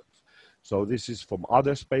systems. So this is from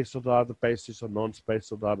other spatial databases or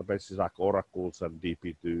non-spatial databases like Oracles and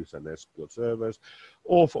DB2s and SQL servers,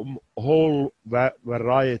 or from a whole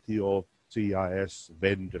variety of GIS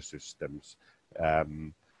vendor systems,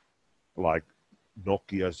 like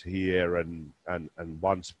Nokia's here and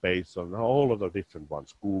OneSpace and all of the different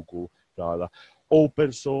ones, Google data,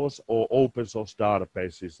 open source or open source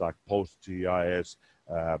databases like PostGIS,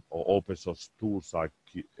 or open source tools like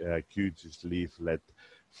QGIS, Leaflet,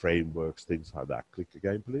 frameworks, things like that. Click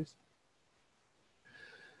again, please.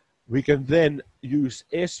 we can then use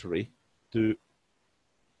Esri to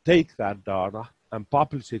take that data and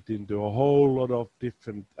publish it into a whole lot of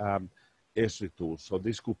different Esri tools. So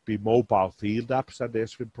this could be mobile field apps that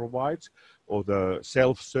Esri provides, or the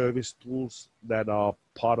self-service tools that are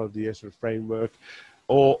part of the Esri framework,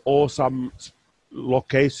 or some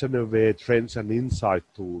location-aware trends and insight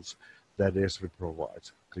tools that Esri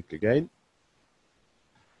provides. Click again.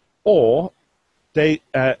 Or take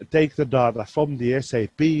the data from the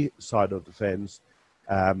SAP side of the fence,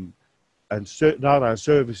 and data and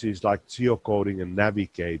services like geocoding and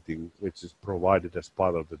navigating, which is provided as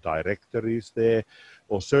part of the directories there,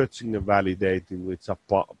 or searching and validating, which are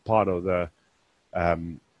part of the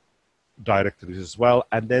directories as well,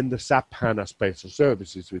 and then the SAP HANA spatial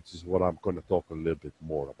services, which is what I'm going to talk a little bit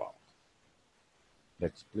more about.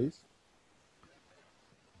 Next, please.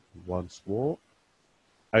 Once more.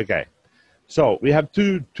 Okay, so we have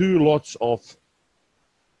two lots of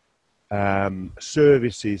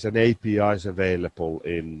services and APIs available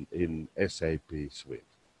in SAP Suite.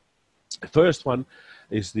 The first one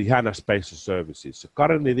is the HANA Spatial Services. So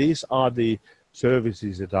currently, these are the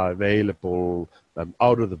services that are available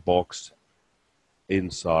out of the box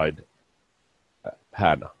inside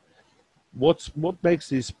HANA. What makes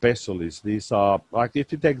these special is these are, like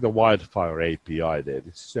if you take the Wildfire API there,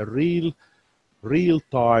 this is a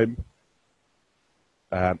real-time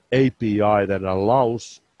API that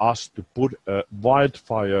allows us to put a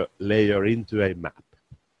wildfire layer into a map,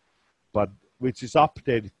 but which is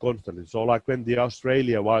updated constantly. So like when the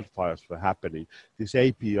Australia wildfires were happening, this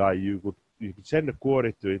API, you could send a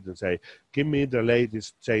query to it and say, give me the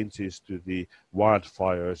latest changes to the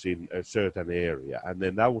wildfires in a certain area. And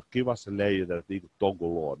then that would give us a layer that we could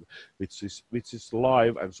toggle on, which is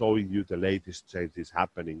live and showing you the latest changes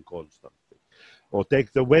happening constantly. Or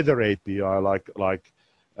take the weather API like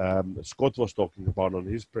Scott was talking about on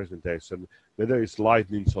his presentation, whether it's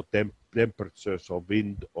lightnings or temperatures or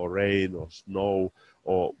wind or rain or snow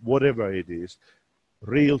or whatever it is,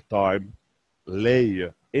 real-time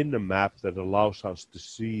layer in the map that allows us to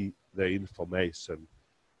see the information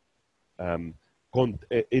in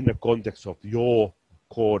the context of your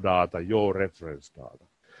core data, your reference data.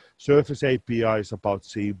 Surface API is about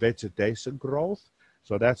seeing vegetation growth.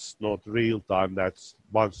 So that's not real time, that's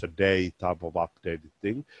once a day type of updated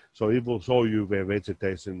thing. So it will show you where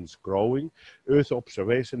vegetation is growing. Earth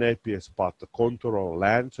observation API is about the contour on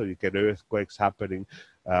land, so you get earthquakes happening,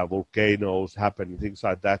 volcanoes happening, things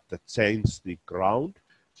like that change the ground.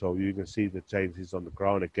 So you can see the changes on the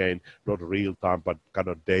ground again, not real time, but kind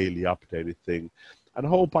of daily updated thing. And a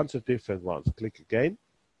whole bunch of different ones. Click again.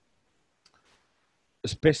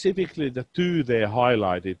 Specifically, the two they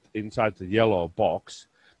highlighted inside the yellow box,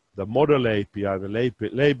 the model API, the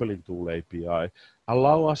labeling tool API,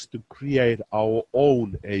 allow us to create our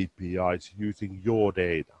own APIs using your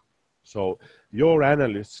data. So your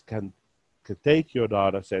analysts can take your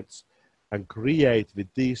data sets and create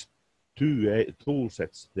with these two tool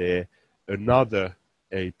sets there another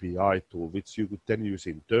API tool, which you could then use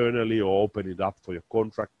internally or open it up for your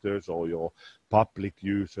contractors or your public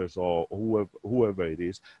users or whoever it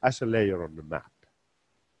is as a layer on the map.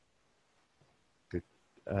 Good.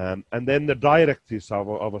 And then the directives I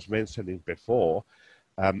was mentioning before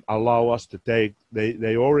allow us to take,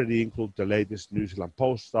 they already include the latest New Zealand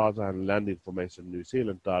Post data and land information New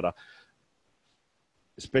Zealand data,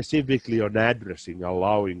 specifically on addressing,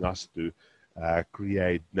 allowing us to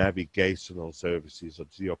create navigational services or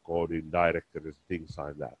geocoding directories, things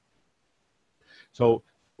like that. So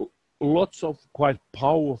lots of quite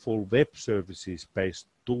powerful web services based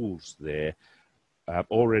tools there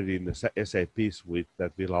already in the SAP suite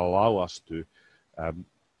that will allow us to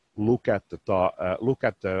look at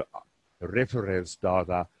the reference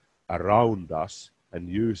data around us and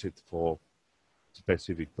use it for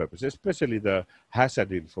specific purposes. Especially the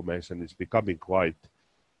hazard information is becoming quite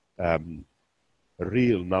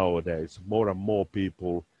real nowadays. More and more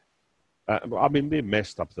people, I mean, we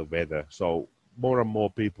messed up the weather, so more and more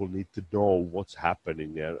people need to know what's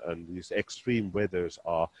happening, and these extreme weathers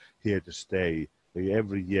are here to stay.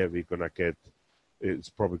 Every year we're gonna get, it's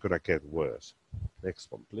probably gonna get worse.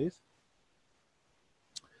 Next one, please.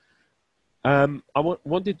 I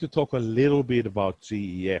wanted to talk a little bit about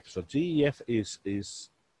GEF. So GEF is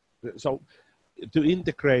so to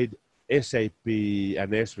integrate SAP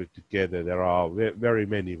and Esri together, there are very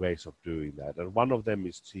many ways of doing that. And one of them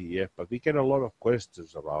is GEF, but we get a lot of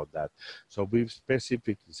questions around that. So we've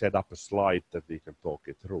specifically set up a slide that we can talk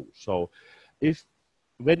it through. So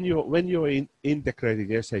when you're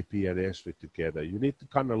integrating SAP and Esri together, you need to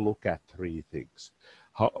kind of look at three things.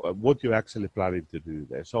 What you're actually planning to do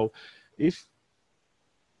there. So if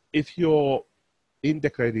if you're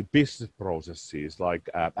integrating business processes like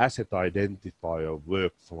asset identifier,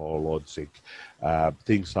 workflow logic,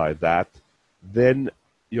 things like that, then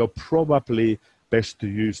you're probably best to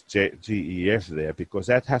use GEF there, because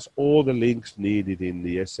that has all the links needed in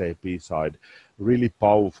the SAP side, really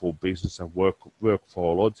powerful business and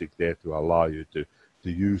workflow logic there to allow you to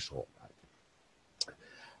use all that.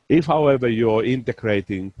 If, however, you're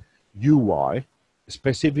integrating UI,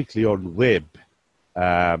 specifically on web,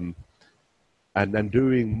 and then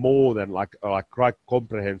doing more than like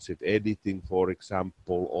comprehensive editing, for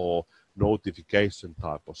example, or notification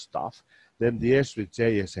type of stuff, then the Esri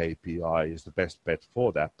JS API is the best bet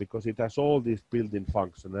for that, because it has all this built-in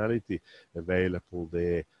functionality available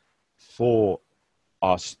there for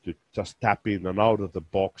us to just tap in and out of the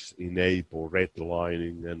box enable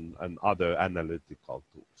redlining and other analytical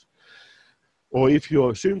tools. Or if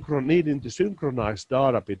you're needing to synchronize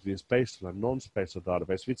data between spatial and non-spatial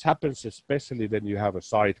database, which happens especially when you have a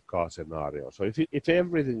sidecar scenario. So if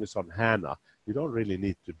everything is on HANA, you don't really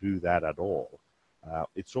need to do that at all.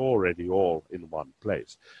 It's already all in one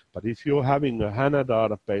place. But if you're having a HANA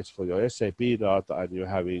database for your SAP data and you're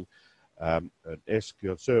having an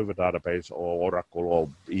SQL Server database or Oracle or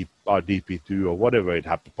DP2 or whatever it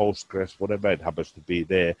happens, Postgres, whatever it happens to be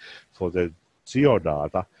there for the geo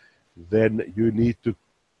data, then you need to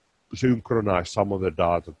synchronize some of the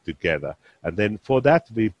data together. And then for that,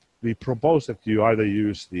 we propose that you either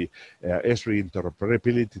use the Esri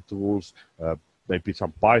interoperability tools, maybe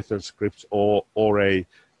some Python scripts, or a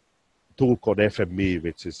tool called FME,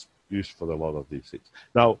 which is used for a lot of these things.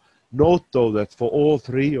 Now, note though that for all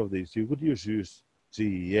three of these, you could use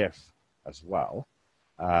GEF as well,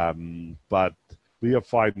 but we are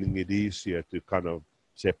finding it easier to kind of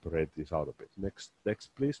separate this out a bit. Next,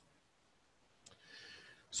 please.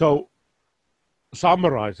 So,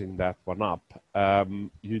 summarizing that one up,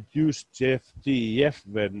 you use GEF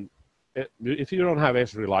when, if you don't have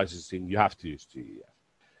Esri licensing, you have to use GEF.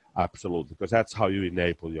 Absolutely, because that's how you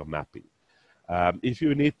enable your mapping. If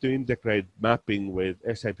you need to integrate mapping with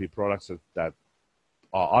SAP products that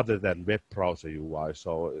are other than web browser UI,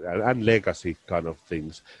 so and legacy kind of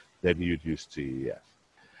things, then you'd use GEF.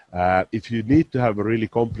 If you need to have a really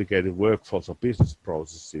complicated workflows or business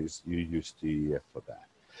processes, you use GEF for that.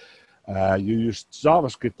 You use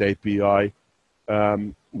JavaScript API.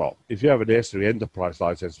 Well, if you have an Esri enterprise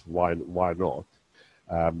license, why not?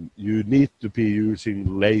 You need to be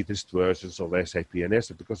using latest versions of SAP and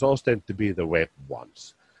Esri, because those tend to be the web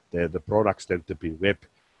ones. The products tend to be web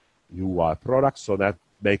UI products, so that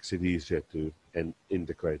makes it easier to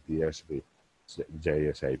integrate the Esri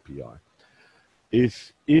JS API.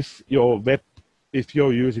 If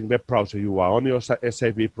you're using web browser UI on your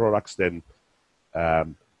SAP products, then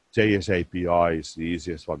JS API is the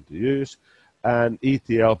easiest one to use, and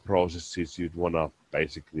ETL processes you'd want to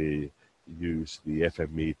basically use the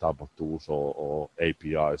FME type of tools or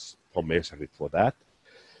APIs from Esri for that.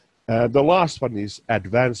 The last one is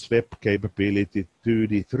advanced web capability,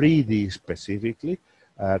 2D, 3D specifically.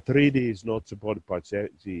 3D is not supported by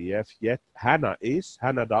GEF yet. HANA is.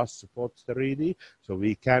 HANA does support 3D, so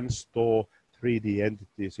we can store 3D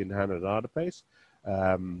entities in HANA database.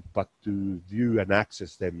 But to view and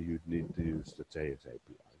access them, you'd need to use the JS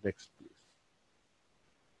API. Next, please.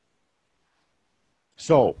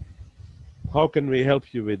 So, how can we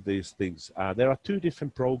help you with these things? There are two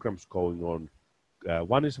different programs going on.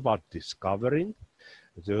 One is about discovering.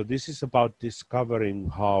 So this is about discovering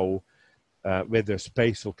how whether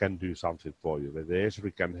spatial can do something for you, whether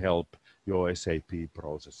Esri can help your SAP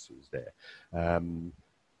processes there.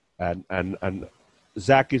 And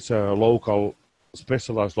Zag is a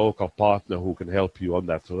specialized local partner who can help you on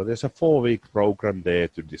that. So there's a 4-week program there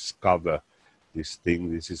to discover this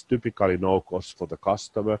thing. This is typically no cost for the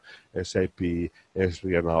customer. SAP,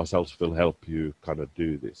 Esri, and ourselves will help you kind of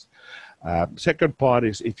do this. Second part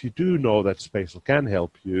is, if you do know that spatial can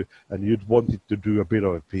help you and you'd want it to do a bit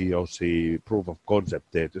of a POC, proof of concept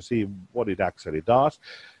there, to see what it actually does,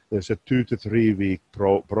 there's a 2 to 3 week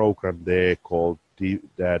program there called the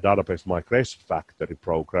Database Migration Factory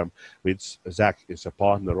program, which Zag is a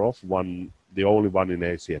partner of, the only one in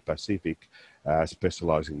Asia Pacific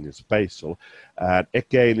specializing in spatial. And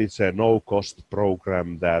again, it's a no-cost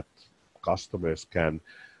program that customers can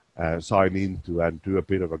sign into and do a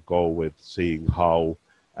bit of a go with, seeing how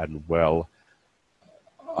well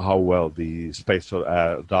the spatial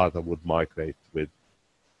data would migrate with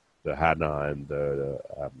the HANA and the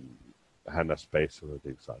HANA spatial and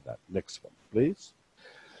things like that. Next one, please.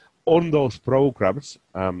 On those programs,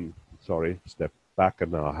 sorry, step back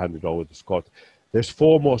and I'll hand it over to Scott. There's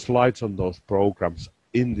 4 more slides on those programs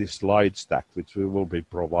in this slide stack, which we will be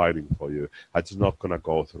providing for you. I'm just not going to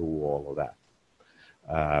go through all of that.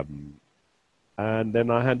 And then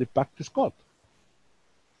I hand it back to Scott.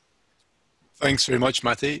 Thanks very much,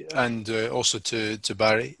 Matti, and also to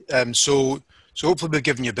Barry. So hopefully we've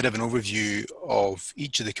given you a bit of an overview of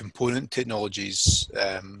each of the component technologies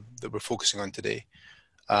that we're focusing on today.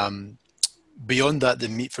 Beyond that,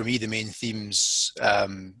 for me, the main themes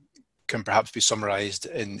can perhaps be summarized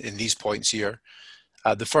in these points here.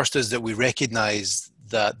 The first is that we recognize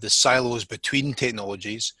that the silos between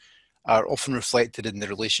technologies are often reflected in the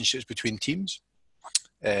relationships between teams.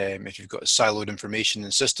 If you've got siloed information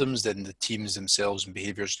and systems, then the teams themselves and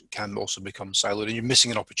behaviors can also become siloed, and you're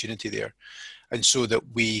missing an opportunity there. And so that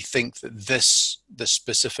we think that the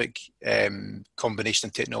specific combination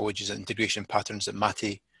of technologies and integration patterns that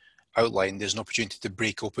Matti outlined, there's an opportunity to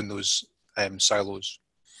break open those silos.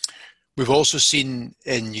 We've also seen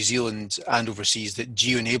in New Zealand and overseas that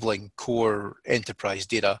geo-enabling core enterprise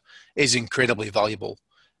data is incredibly valuable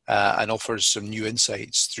and offers some new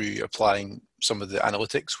insights through applying some of the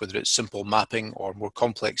analytics, whether it's simple mapping or more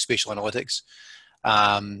complex spatial analytics.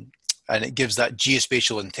 And it gives that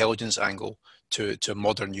geospatial intelligence angle to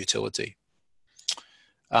modern utility.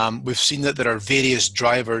 We've seen that there are various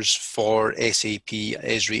drivers for SAP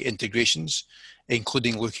Esri integrations,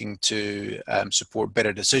 including looking to support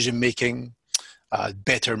better decision-making,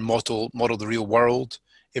 better model the real world,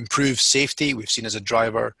 improve safety, we've seen as a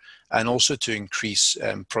driver, and also to increase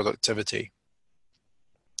productivity.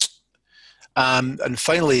 And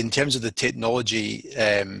finally, in terms of the technology,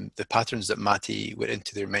 the patterns that Matti went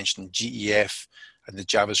into there mentioned GEF and the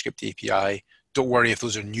JavaScript API. Don't worry if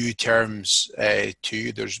those are new terms to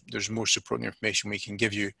you. There's more supporting information we can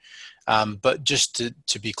give you. But just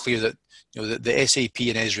to be clear that the SAP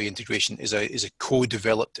and Esri integration is a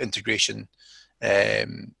co-developed integration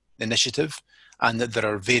initiative, and that there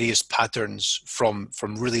are various patterns from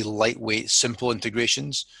really lightweight, simple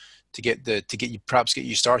integrations to get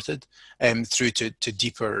you started, through to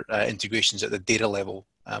deeper integrations at the data level,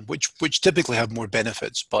 which typically have more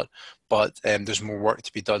benefits, but there's more work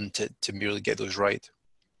to be done to merely get those right.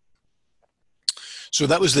 So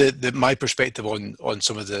that was my perspective on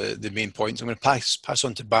some of the main points. I'm going to pass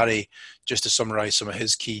on to Barry just to summarize some of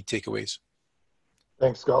his key takeaways.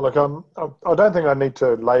 Thanks, Scott. Look, I don't think I need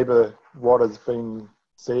to labour what has been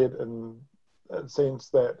said in the sense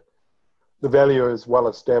that the value is well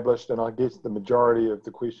established, and I guess the majority of the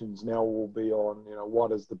questions now will be on,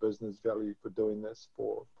 what is the business value for doing this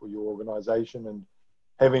for your organisation, and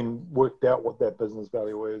having worked out what that business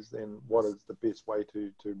value is, then what is the best way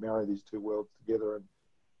to marry these two worlds together. And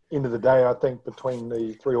end of the day, I think between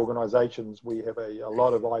the three organisations, we have a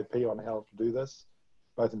lot of IP on how to do this,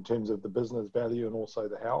 both in terms of the business value and also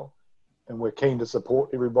the how. And we're keen to support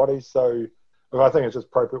everybody. So I think it's just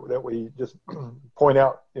appropriate that we just point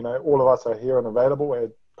out, all of us are here and available.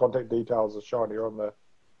 Our contact details are shown here on the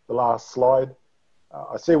last slide.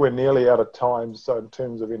 I see we're nearly out of time. So in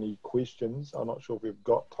terms of any questions, I'm not sure if we've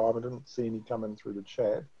got time. I didn't see any coming through the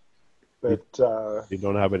chat. But we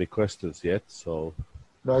don't have any questions yet, so...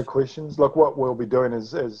 No questions. Look, what we'll be doing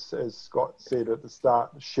is, as Scott said at the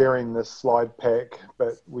start, sharing this slide pack,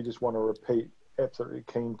 but we just want to repeat, absolutely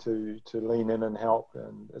keen to lean in and help.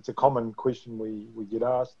 And it's a common question we get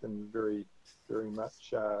asked, and very, very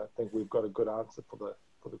much think we've got a good answer for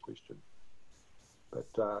the question.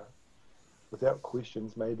 But without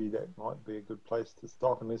questions, maybe that might be a good place to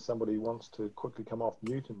stop, unless somebody wants to quickly come off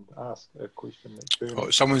mute and ask a question.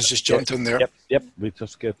 Someone's just jumped in there. Yep. We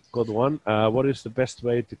just got one. What is the best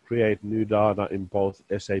way to create new data in both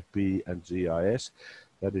SAP and GIS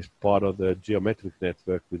that is part of the geometric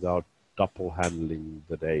network without double handling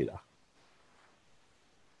the data?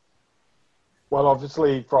 Well,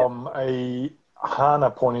 obviously, from a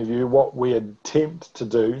HANA point of view, what we attempt to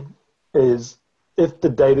do is, if the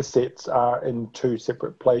data sets are in two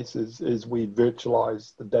separate places, is we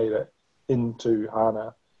virtualize the data into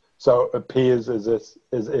HANA, so it appears as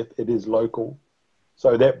if it is local.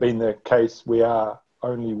 So that being the case, we are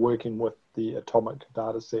only working with the atomic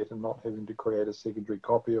data set and not having to create a secondary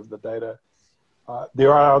copy of the data.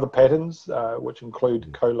 There are other patterns, which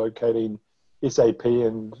include co-locating SAP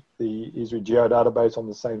and the Esri Geo database on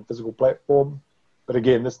the same physical platform. But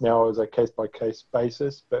again, this now is a case-by-case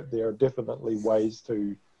basis, but there are definitely ways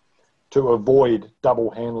to avoid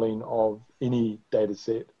double handling of any data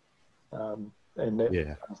set. And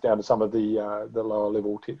that comes down to some of the lower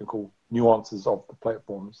level technical nuances of the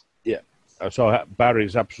platforms. Yeah. So Barry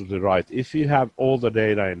is absolutely right. If you have all the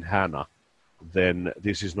data in HANA, then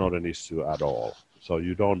this is not an issue at all. So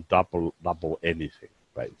you don't double anything,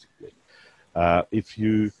 basically. If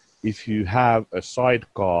you if you have a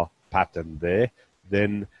sidecar pattern there,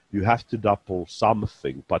 then you have to double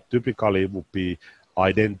something, but typically it would be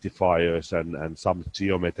identifiers and some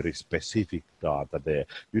geometry specific data there.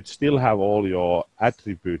 You'd still have all your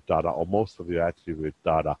attribute data or most of your attribute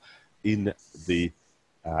data in the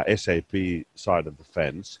SAP side of the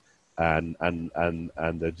fence, and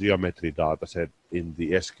the geometry data set in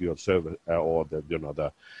the SQL server or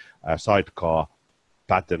the sidecar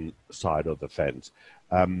pattern side of the fence.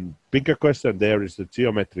 Bigger question there is the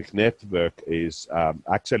geometric network is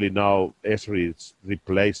actually now Esri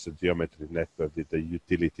replaced the geometric network with the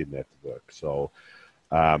utility network. So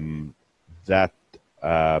that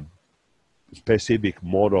specific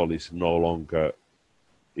model is no longer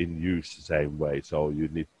in use the same way. So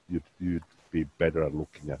you'd be better at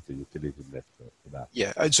looking at the utility network for that.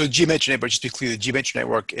 Yeah, and so geometric network, just to be clear, the geometric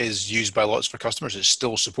network is used by lots of our customers. It's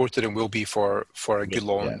still supported and will be for a good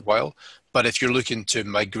long while. But if you're looking to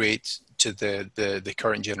migrate to the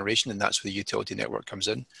current generation, then that's where the utility network comes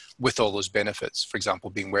in with all those benefits. For example,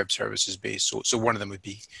 being web services based. So one of them would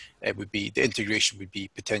be the integration would be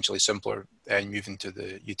potentially simpler and moving to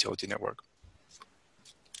the utility network.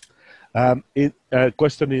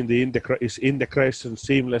 Question in the is integration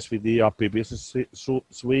seamless with the ERP business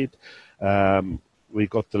suite? We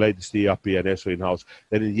got the latest ERP and Esri in-house.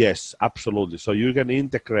 Then yes, absolutely. So you can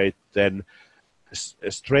integrate then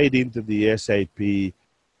straight into the SAP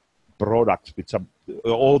products with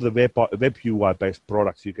all the web UI based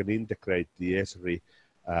products. You can integrate the Esri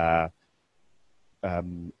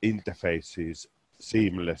interfaces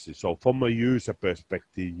seamlessly. So from a user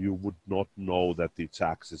perspective, you would not know that it's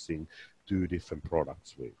accessing two different product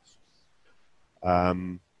suites.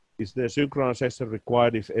 Is there synchronization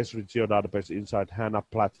required if Esri geodatabase inside HANA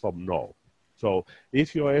platform? No. So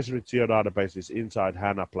if your Esri geodatabase is inside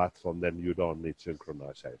HANA platform, then you don't need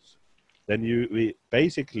synchronization. Then we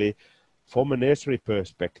basically, from an Esri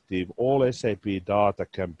perspective, all SAP data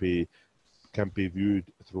can be viewed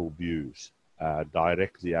through views.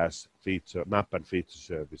 Directly as map and feature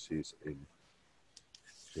services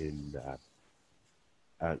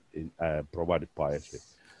provided by Esri.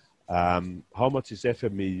 How much is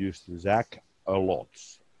FME used in Zag? A lot.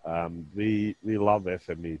 We love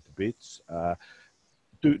FME to bits.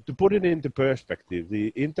 To put it into perspective,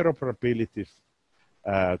 the interoperability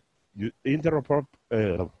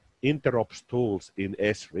interops tools in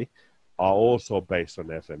Esri are also based on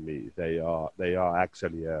FME. They are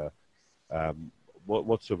actually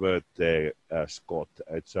what's the word there, Scott?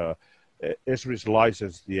 It's Esri's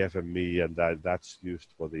licensed the FME, and that's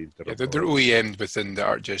used for the interoperability. Yeah, they're OEM'd within the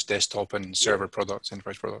ArcGIS desktop and server products,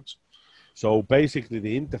 enterprise products. So basically,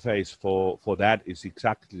 the interface for that is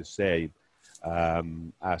exactly the same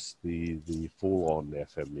as the full-on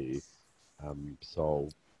FME. So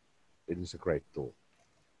it is a great tool.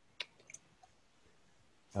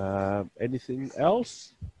 Anything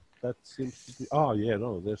else? That seems to be. Oh yeah,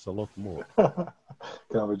 no, there's a lot more. Can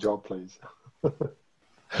I have a job, please?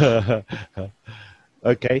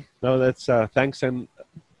 Okay, no, that's thanks, and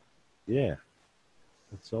yeah,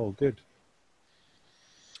 that's all good.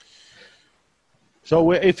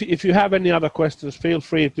 So if you have any other questions, feel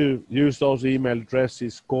free to use those email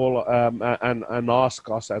addresses, call and ask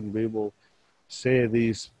us, and we will share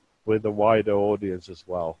these with a wider audience as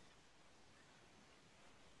well.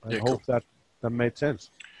 I hope that made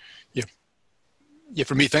sense. Yeah,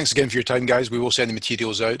 for me, thanks again for your time, guys. We will send the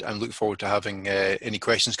materials out and look forward to having any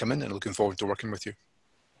questions come in, and looking forward to working with you.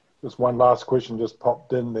 Just one last question just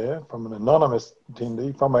popped in there from an anonymous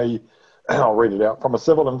attendee. I'll read it out. From a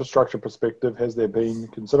civil infrastructure perspective, has there been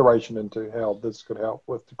consideration into how this could help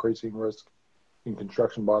with decreasing risk in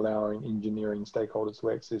construction by allowing engineering stakeholders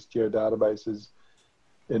to access geodatabases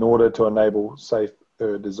in order to enable safe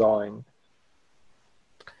design?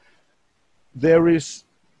 There is.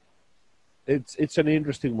 It's an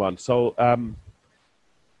interesting one. So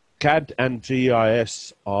CAD and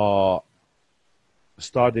GIS are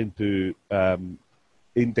starting to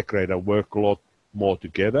integrate and work a lot more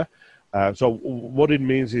together. So what it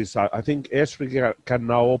means is I think Esri can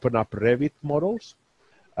now open up Revit models.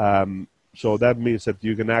 So that means that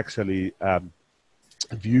you can actually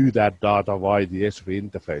view that data via the Esri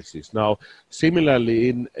interfaces. Now, similarly,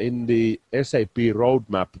 in the SAP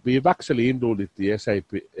roadmap, we've actually included the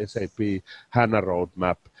SAP HANA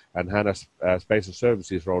roadmap and HANA Spatial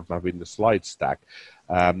Services roadmap in the slide stack.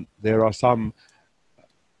 There are some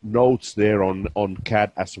notes there on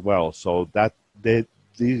CAD as well. So that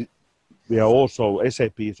we are also,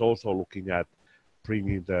 SAP is also looking at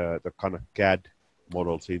bringing the kind of CAD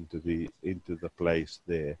models into the place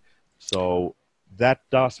there. So that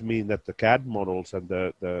does mean that the CAD models and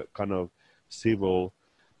the kind of civil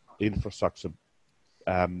infrastructure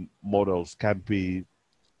models can be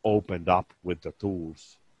opened up with the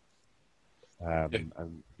tools, and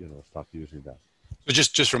start using that. So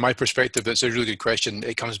just from my perspective, it's a really good question.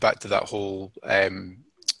 It comes back to that whole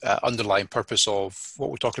underlying purpose of what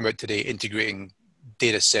we're talking about today, integrating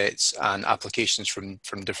data sets and applications from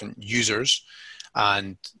different users.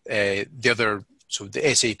 And the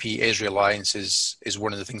SAP Esri Alliance is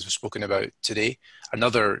one of the things we've spoken about today.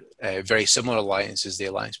 Another very similar alliance is the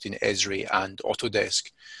alliance between Esri and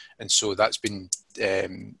Autodesk. And so that's been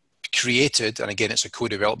created, and again, it's a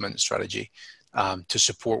co-development strategy to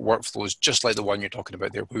support workflows just like the one you're talking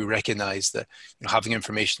about there. We recognize that having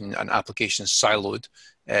information and applications siloed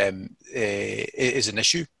is an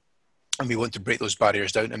issue. And we want to break those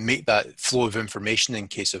barriers down and make that flow of information in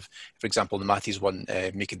case of, for example, the Matthews one,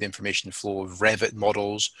 making the information flow of Revit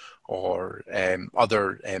models or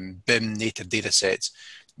other BIM native data sets,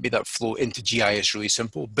 make that flow into GIS really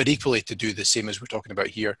simple, but equally to do the same as we're talking about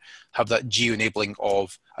here, have that geo-enabling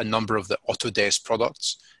of a number of the Autodesk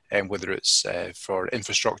products, whether it's for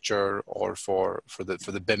infrastructure or for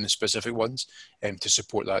the BIM specific ones, to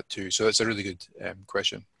support that too. So that's a really good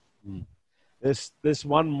question. Mm. There's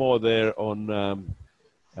one more there on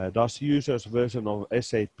does users' version of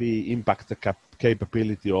SAP impact the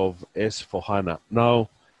capability of S/4HANA? Now,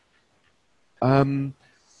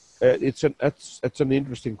 it's an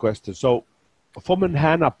interesting question. So, from an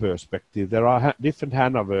HANA perspective, there are different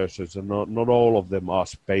HANA versions, and not all of them are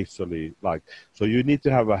spatially like. So you need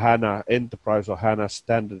to have a HANA Enterprise or HANA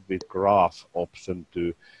Standard with graph option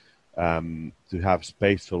to have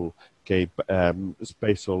spatial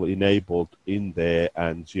enabled in there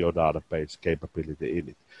and geodatabase capability in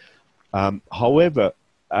it. However,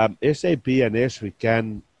 SAP and Esri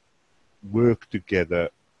can work together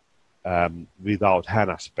without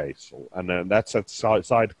HANA spatial, and that's a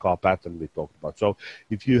sidecar pattern we talked about. So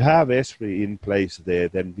if you have Esri in place there,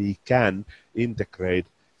 then we can integrate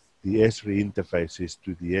the Esri interfaces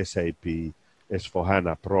to the SAP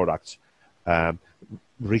S/4HANA products,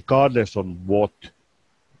 regardless on what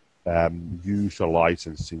user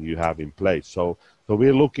licensing you have in place. So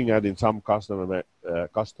we're looking at, in some customers,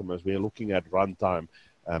 we're looking at runtime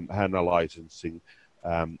HANA licensing,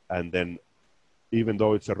 and then even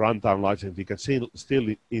though it's a runtime license, we can still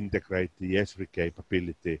integrate the Esri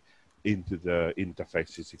capability into the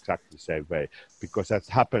interfaces exactly the same way, because that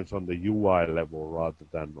happens on the UI level rather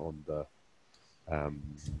than on the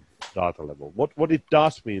data level. What it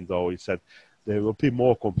does mean, though, is that there will be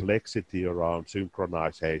more complexity around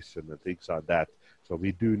synchronization and things like that. So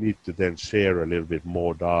we do need to then share a little bit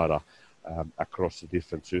more data across the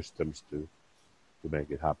different systems to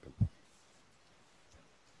make it happen.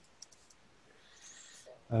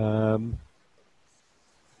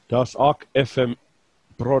 Does ArcFM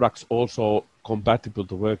products also compatible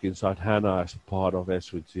to work inside HANA as part of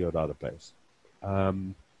Esri geodatabase?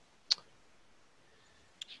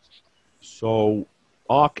 So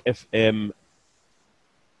ArcFM,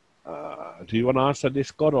 do you want to answer this,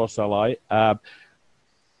 Scott, or shall I?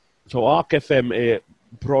 So ArcFM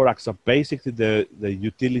products are basically the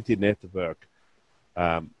utility network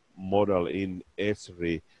model in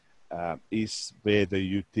Esri. Is where the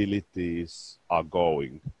utilities are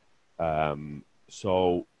going.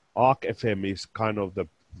 So ArcFM is kind of the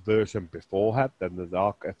version beforehand, and the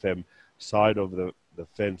ArcFM side of the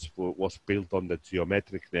fence was built on the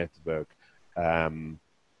geometric network.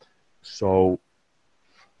 So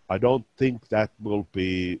I don't think that will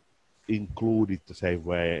be included the same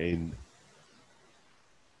way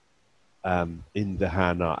in the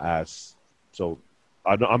HANA as so.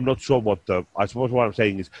 I'm not sure I suppose what I'm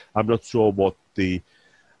saying is I'm not sure what the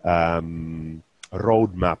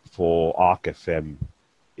roadmap for ArcFM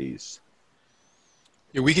is.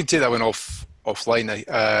 Yeah, we can take that one offline.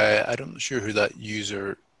 I'm not sure who that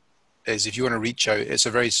user is. If you want to reach out, it's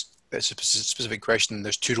a specific question.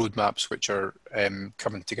 There's two roadmaps which are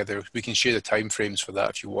coming together. We can share the timeframes for that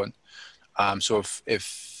if you want. So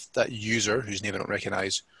if that user, whose name I don't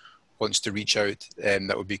recognize, wants to reach out,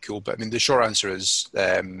 that would be cool. But I mean, the short answer is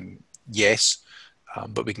yes,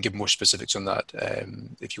 but we can give more specifics on that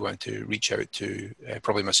if you want to reach out to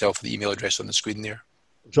probably myself, the email address on the screen there.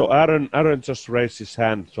 So Aaron just raised his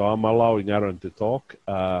hand, so I'm allowing Aaron to talk.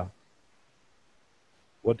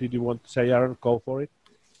 What did you want to say, Aaron? Go for it.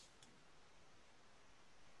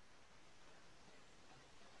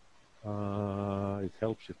 It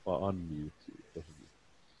helps if I unmute you, doesn't it?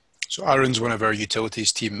 So Aaron's one of our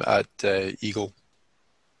utilities team at Eagle.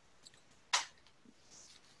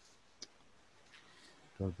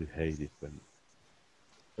 Don't be hate it when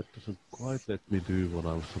it doesn't quite let me do what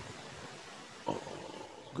I was. Oh.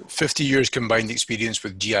 50 years combined experience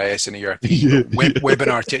with GIS and ERP.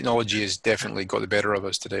 Webinar technology has definitely got the better of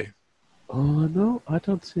us today. Oh no, I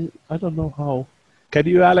don't know how. Can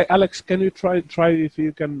you, Alex? Can you try if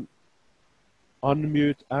you can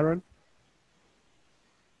unmute Aaron?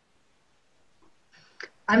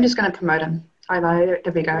 I'm just going to promote him.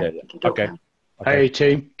 There we go. Yeah. Okay. Hey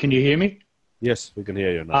team, can you hear me? Yes, we can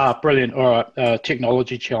hear you now. Brilliant. All right,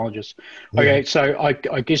 technology challenges. Okay, so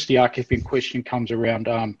I guess the ArcFM question comes around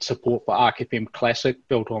support for ArcFM Classic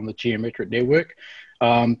built on the geometric network.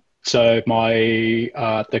 So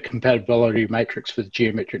the compatibility matrix for the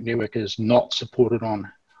geometric network is not supported on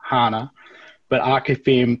HANA, but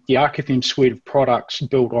the ArcFM suite of products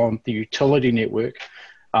built on the utility network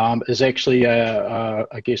is actually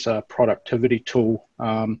I guess a productivity tool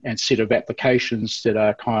and set of applications that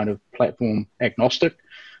are kind of platform agnostic.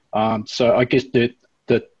 So I guess the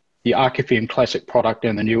ArcFM Classic product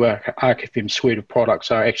and the new ArcFM suite of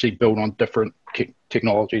products are actually built on different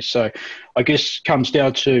technologies. So I guess comes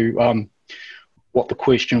down to what the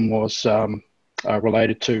question was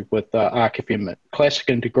related to with ArcFM Classic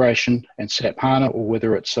integration and SAP HANA, or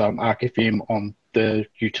whether it's ArcFM on the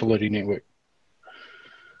utility network.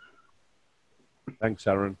 Thanks,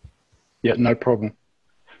 Aaron. Yeah, no problem.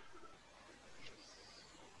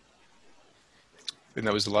 And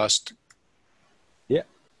that was the last. Yeah.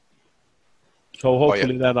 So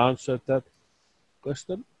hopefully that answered that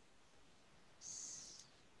question.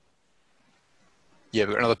 Yeah,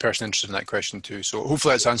 we've got another person interested in that question too. So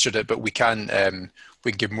hopefully that's answered it, but we can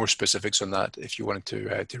give more specifics on that if you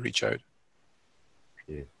wanted to reach out.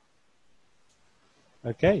 Yeah.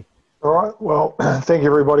 Okay. All right. Well, thank you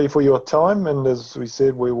everybody for your time. And as we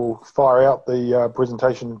said, we will fire out the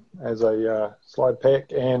presentation as a slide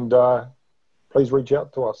pack. And please reach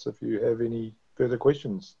out to us if you have any further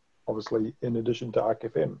questions, obviously, in addition to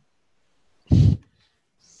ArcFM.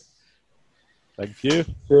 Thank you.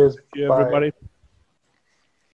 Cheers. Thank you, Bye. everybody.